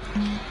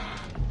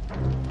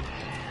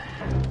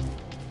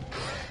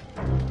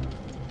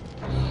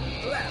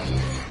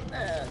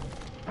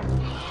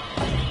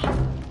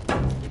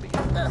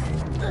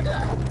 Here we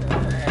go.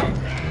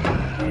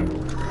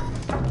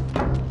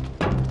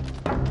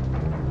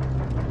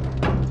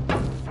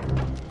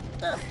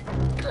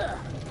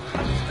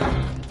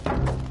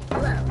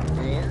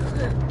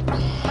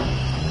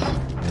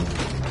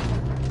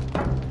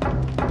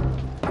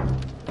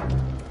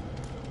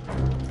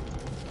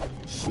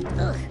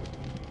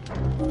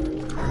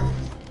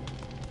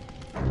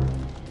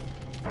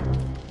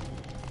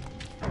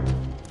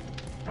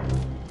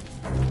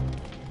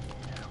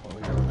 Well,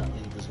 we know what that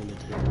lever's going to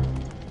do.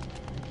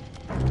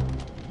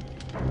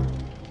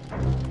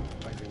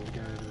 Right, we're going to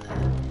go over there.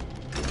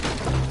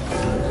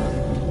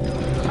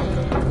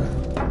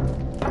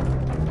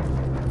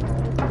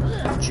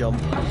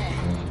 Jump.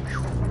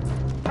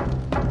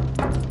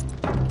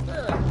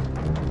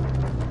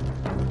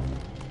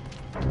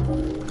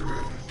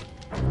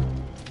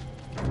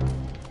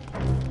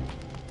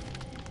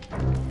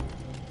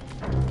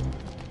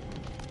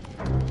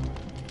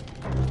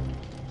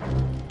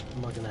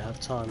 Am I going to have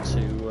time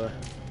to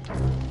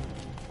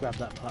grab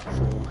that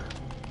platform?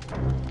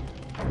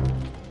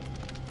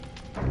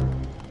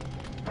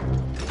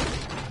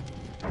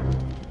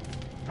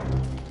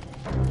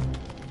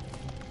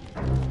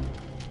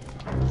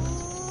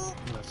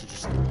 I'll have to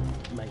just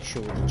make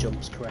sure the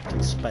jump's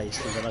correctly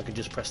spaced, and then I can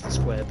just press the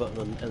square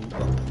button and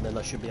up, and then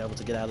I should be able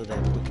to get out of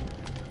there quick.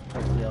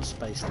 Hopefully I'll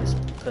space this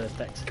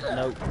perfect.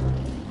 No.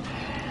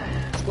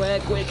 Square,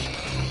 quick!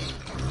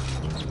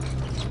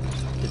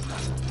 Didn't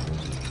matter.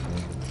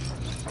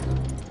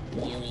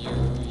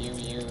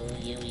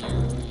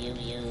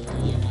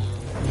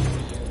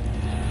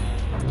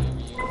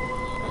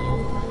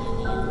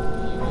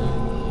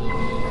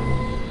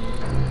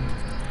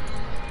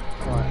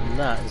 Right, and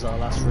that is our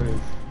last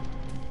room.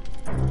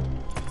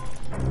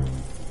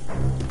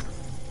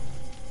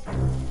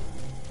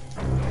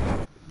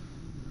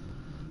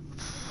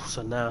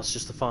 So now it's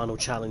just the final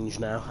challenge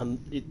now, and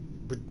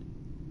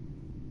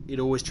it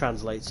always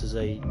translates as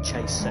a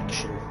chase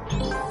section,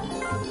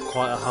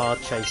 quite a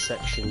hard chase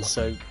section.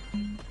 So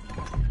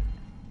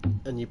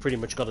and you pretty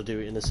much got to do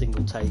it in a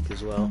single take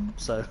as well.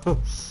 So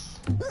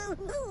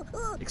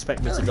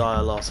expect me to die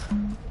a lot.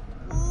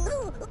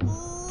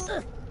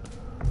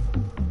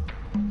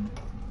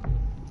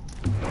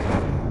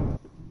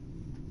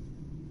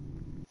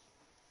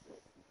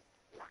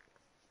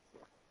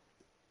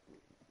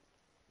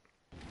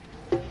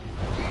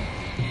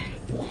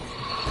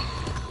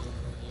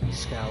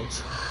 Scout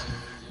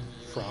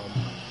from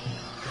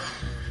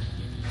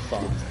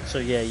far. So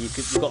yeah,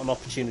 you've got an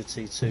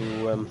opportunity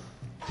to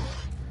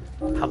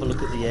have a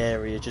look at the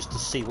area just to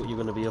see what you're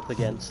going to be up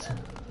against,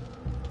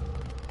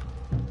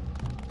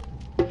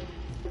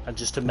 and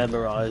just to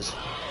memorise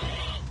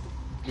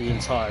the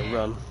entire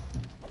run.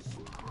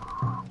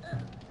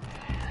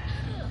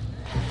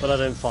 But I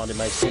don't find it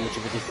makes too much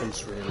of a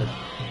difference really.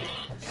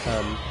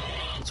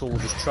 It's all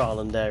just trial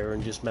and error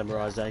and just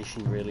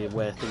memorisation really of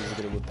where things are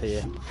going to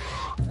appear.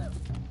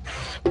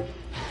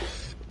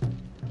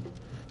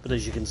 But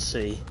as you can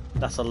see,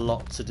 that's a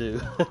lot to do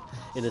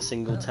in a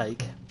single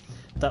take.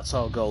 That's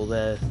our goal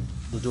there,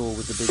 the door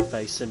with the big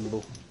face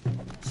symbol.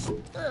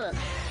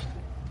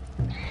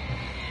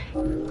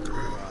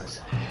 Right,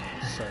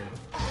 so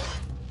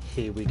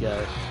here we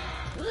go.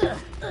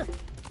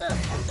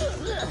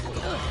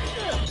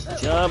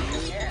 Jump!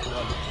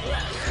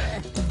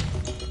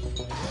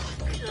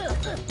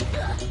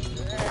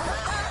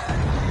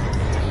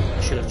 I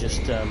should have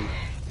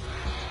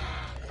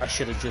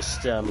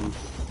just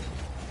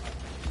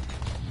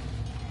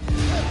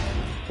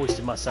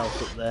hoisted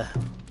myself up there.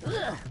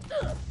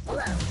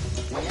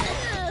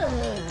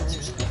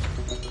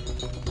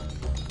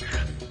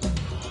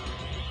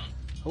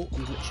 Oh,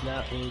 I'm glitching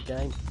out here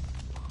again.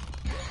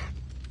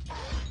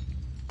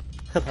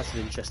 That's an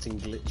interesting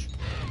glitch.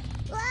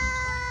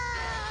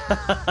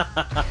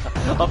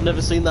 I've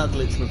never seen that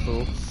glitch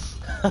before.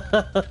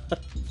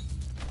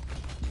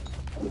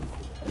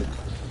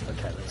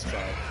 Okay, let's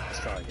try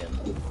again.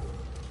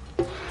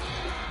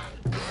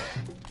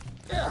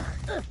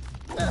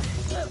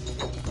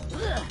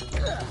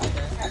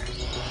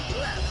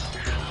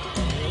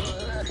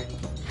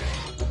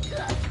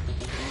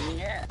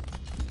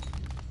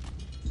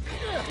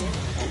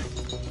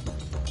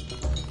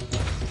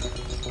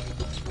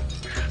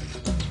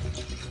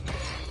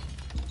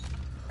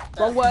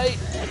 Wrong way!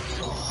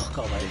 Oh,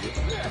 can't make it.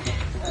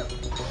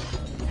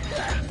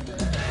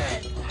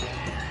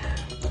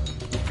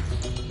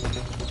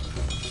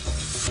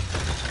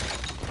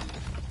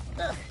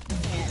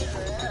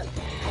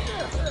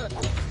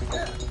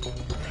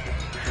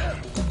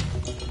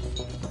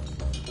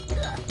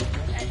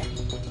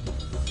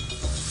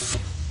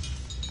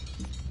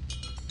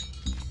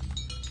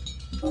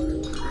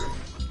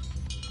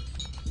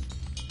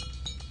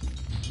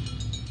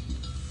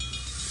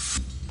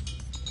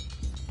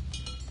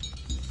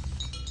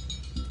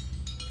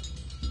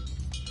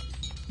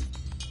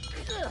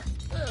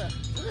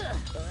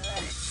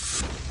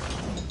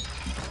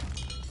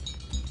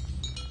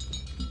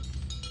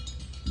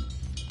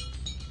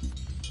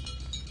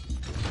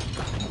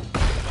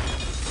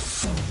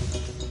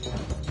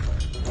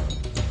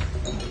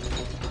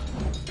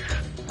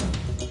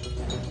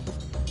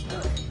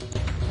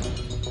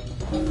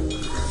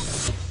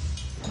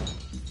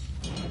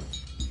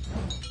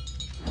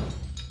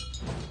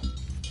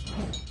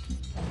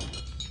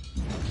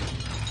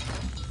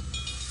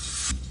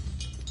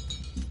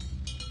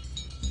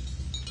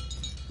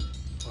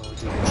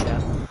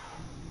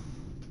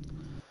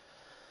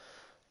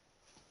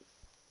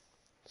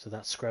 So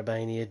that's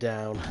Scrabania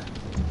down.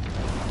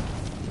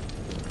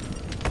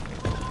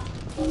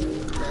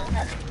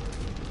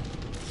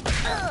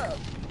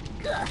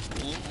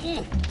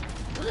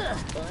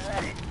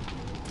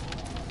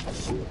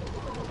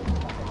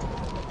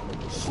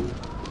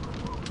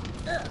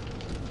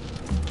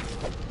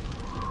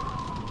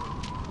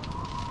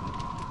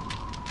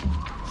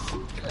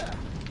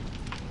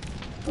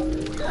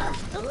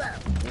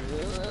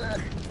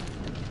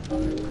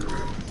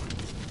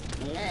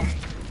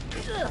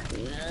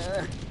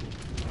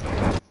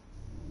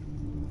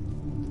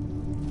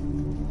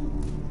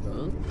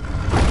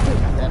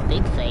 The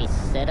big face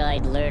said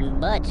I'd learn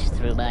much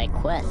through my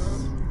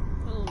quests.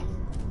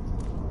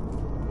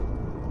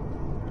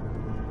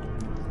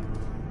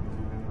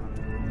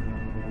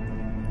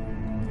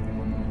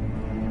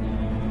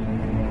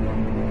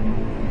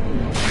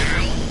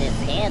 This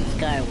hand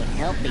scar would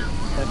help me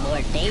put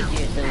more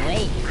dangers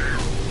away.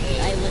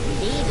 I would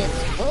need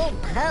its full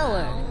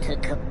power to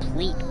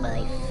complete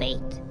my fate.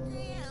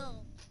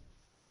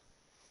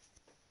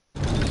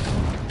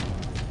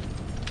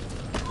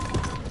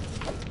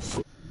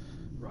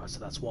 Right, so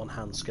that's one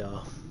hand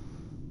scar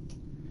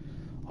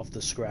of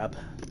the Scrab,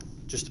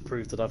 just to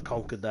prove that I've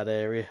conquered that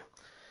area.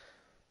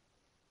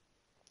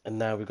 And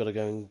now we've got to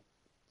go and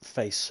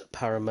face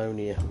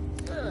Paramonia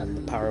and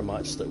the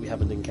Paramites that we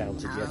haven't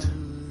encountered yet.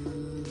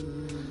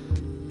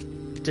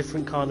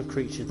 Different kind of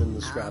creature than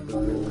the Scrab, but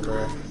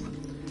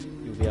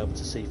you'll be able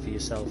to see for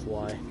yourself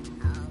why.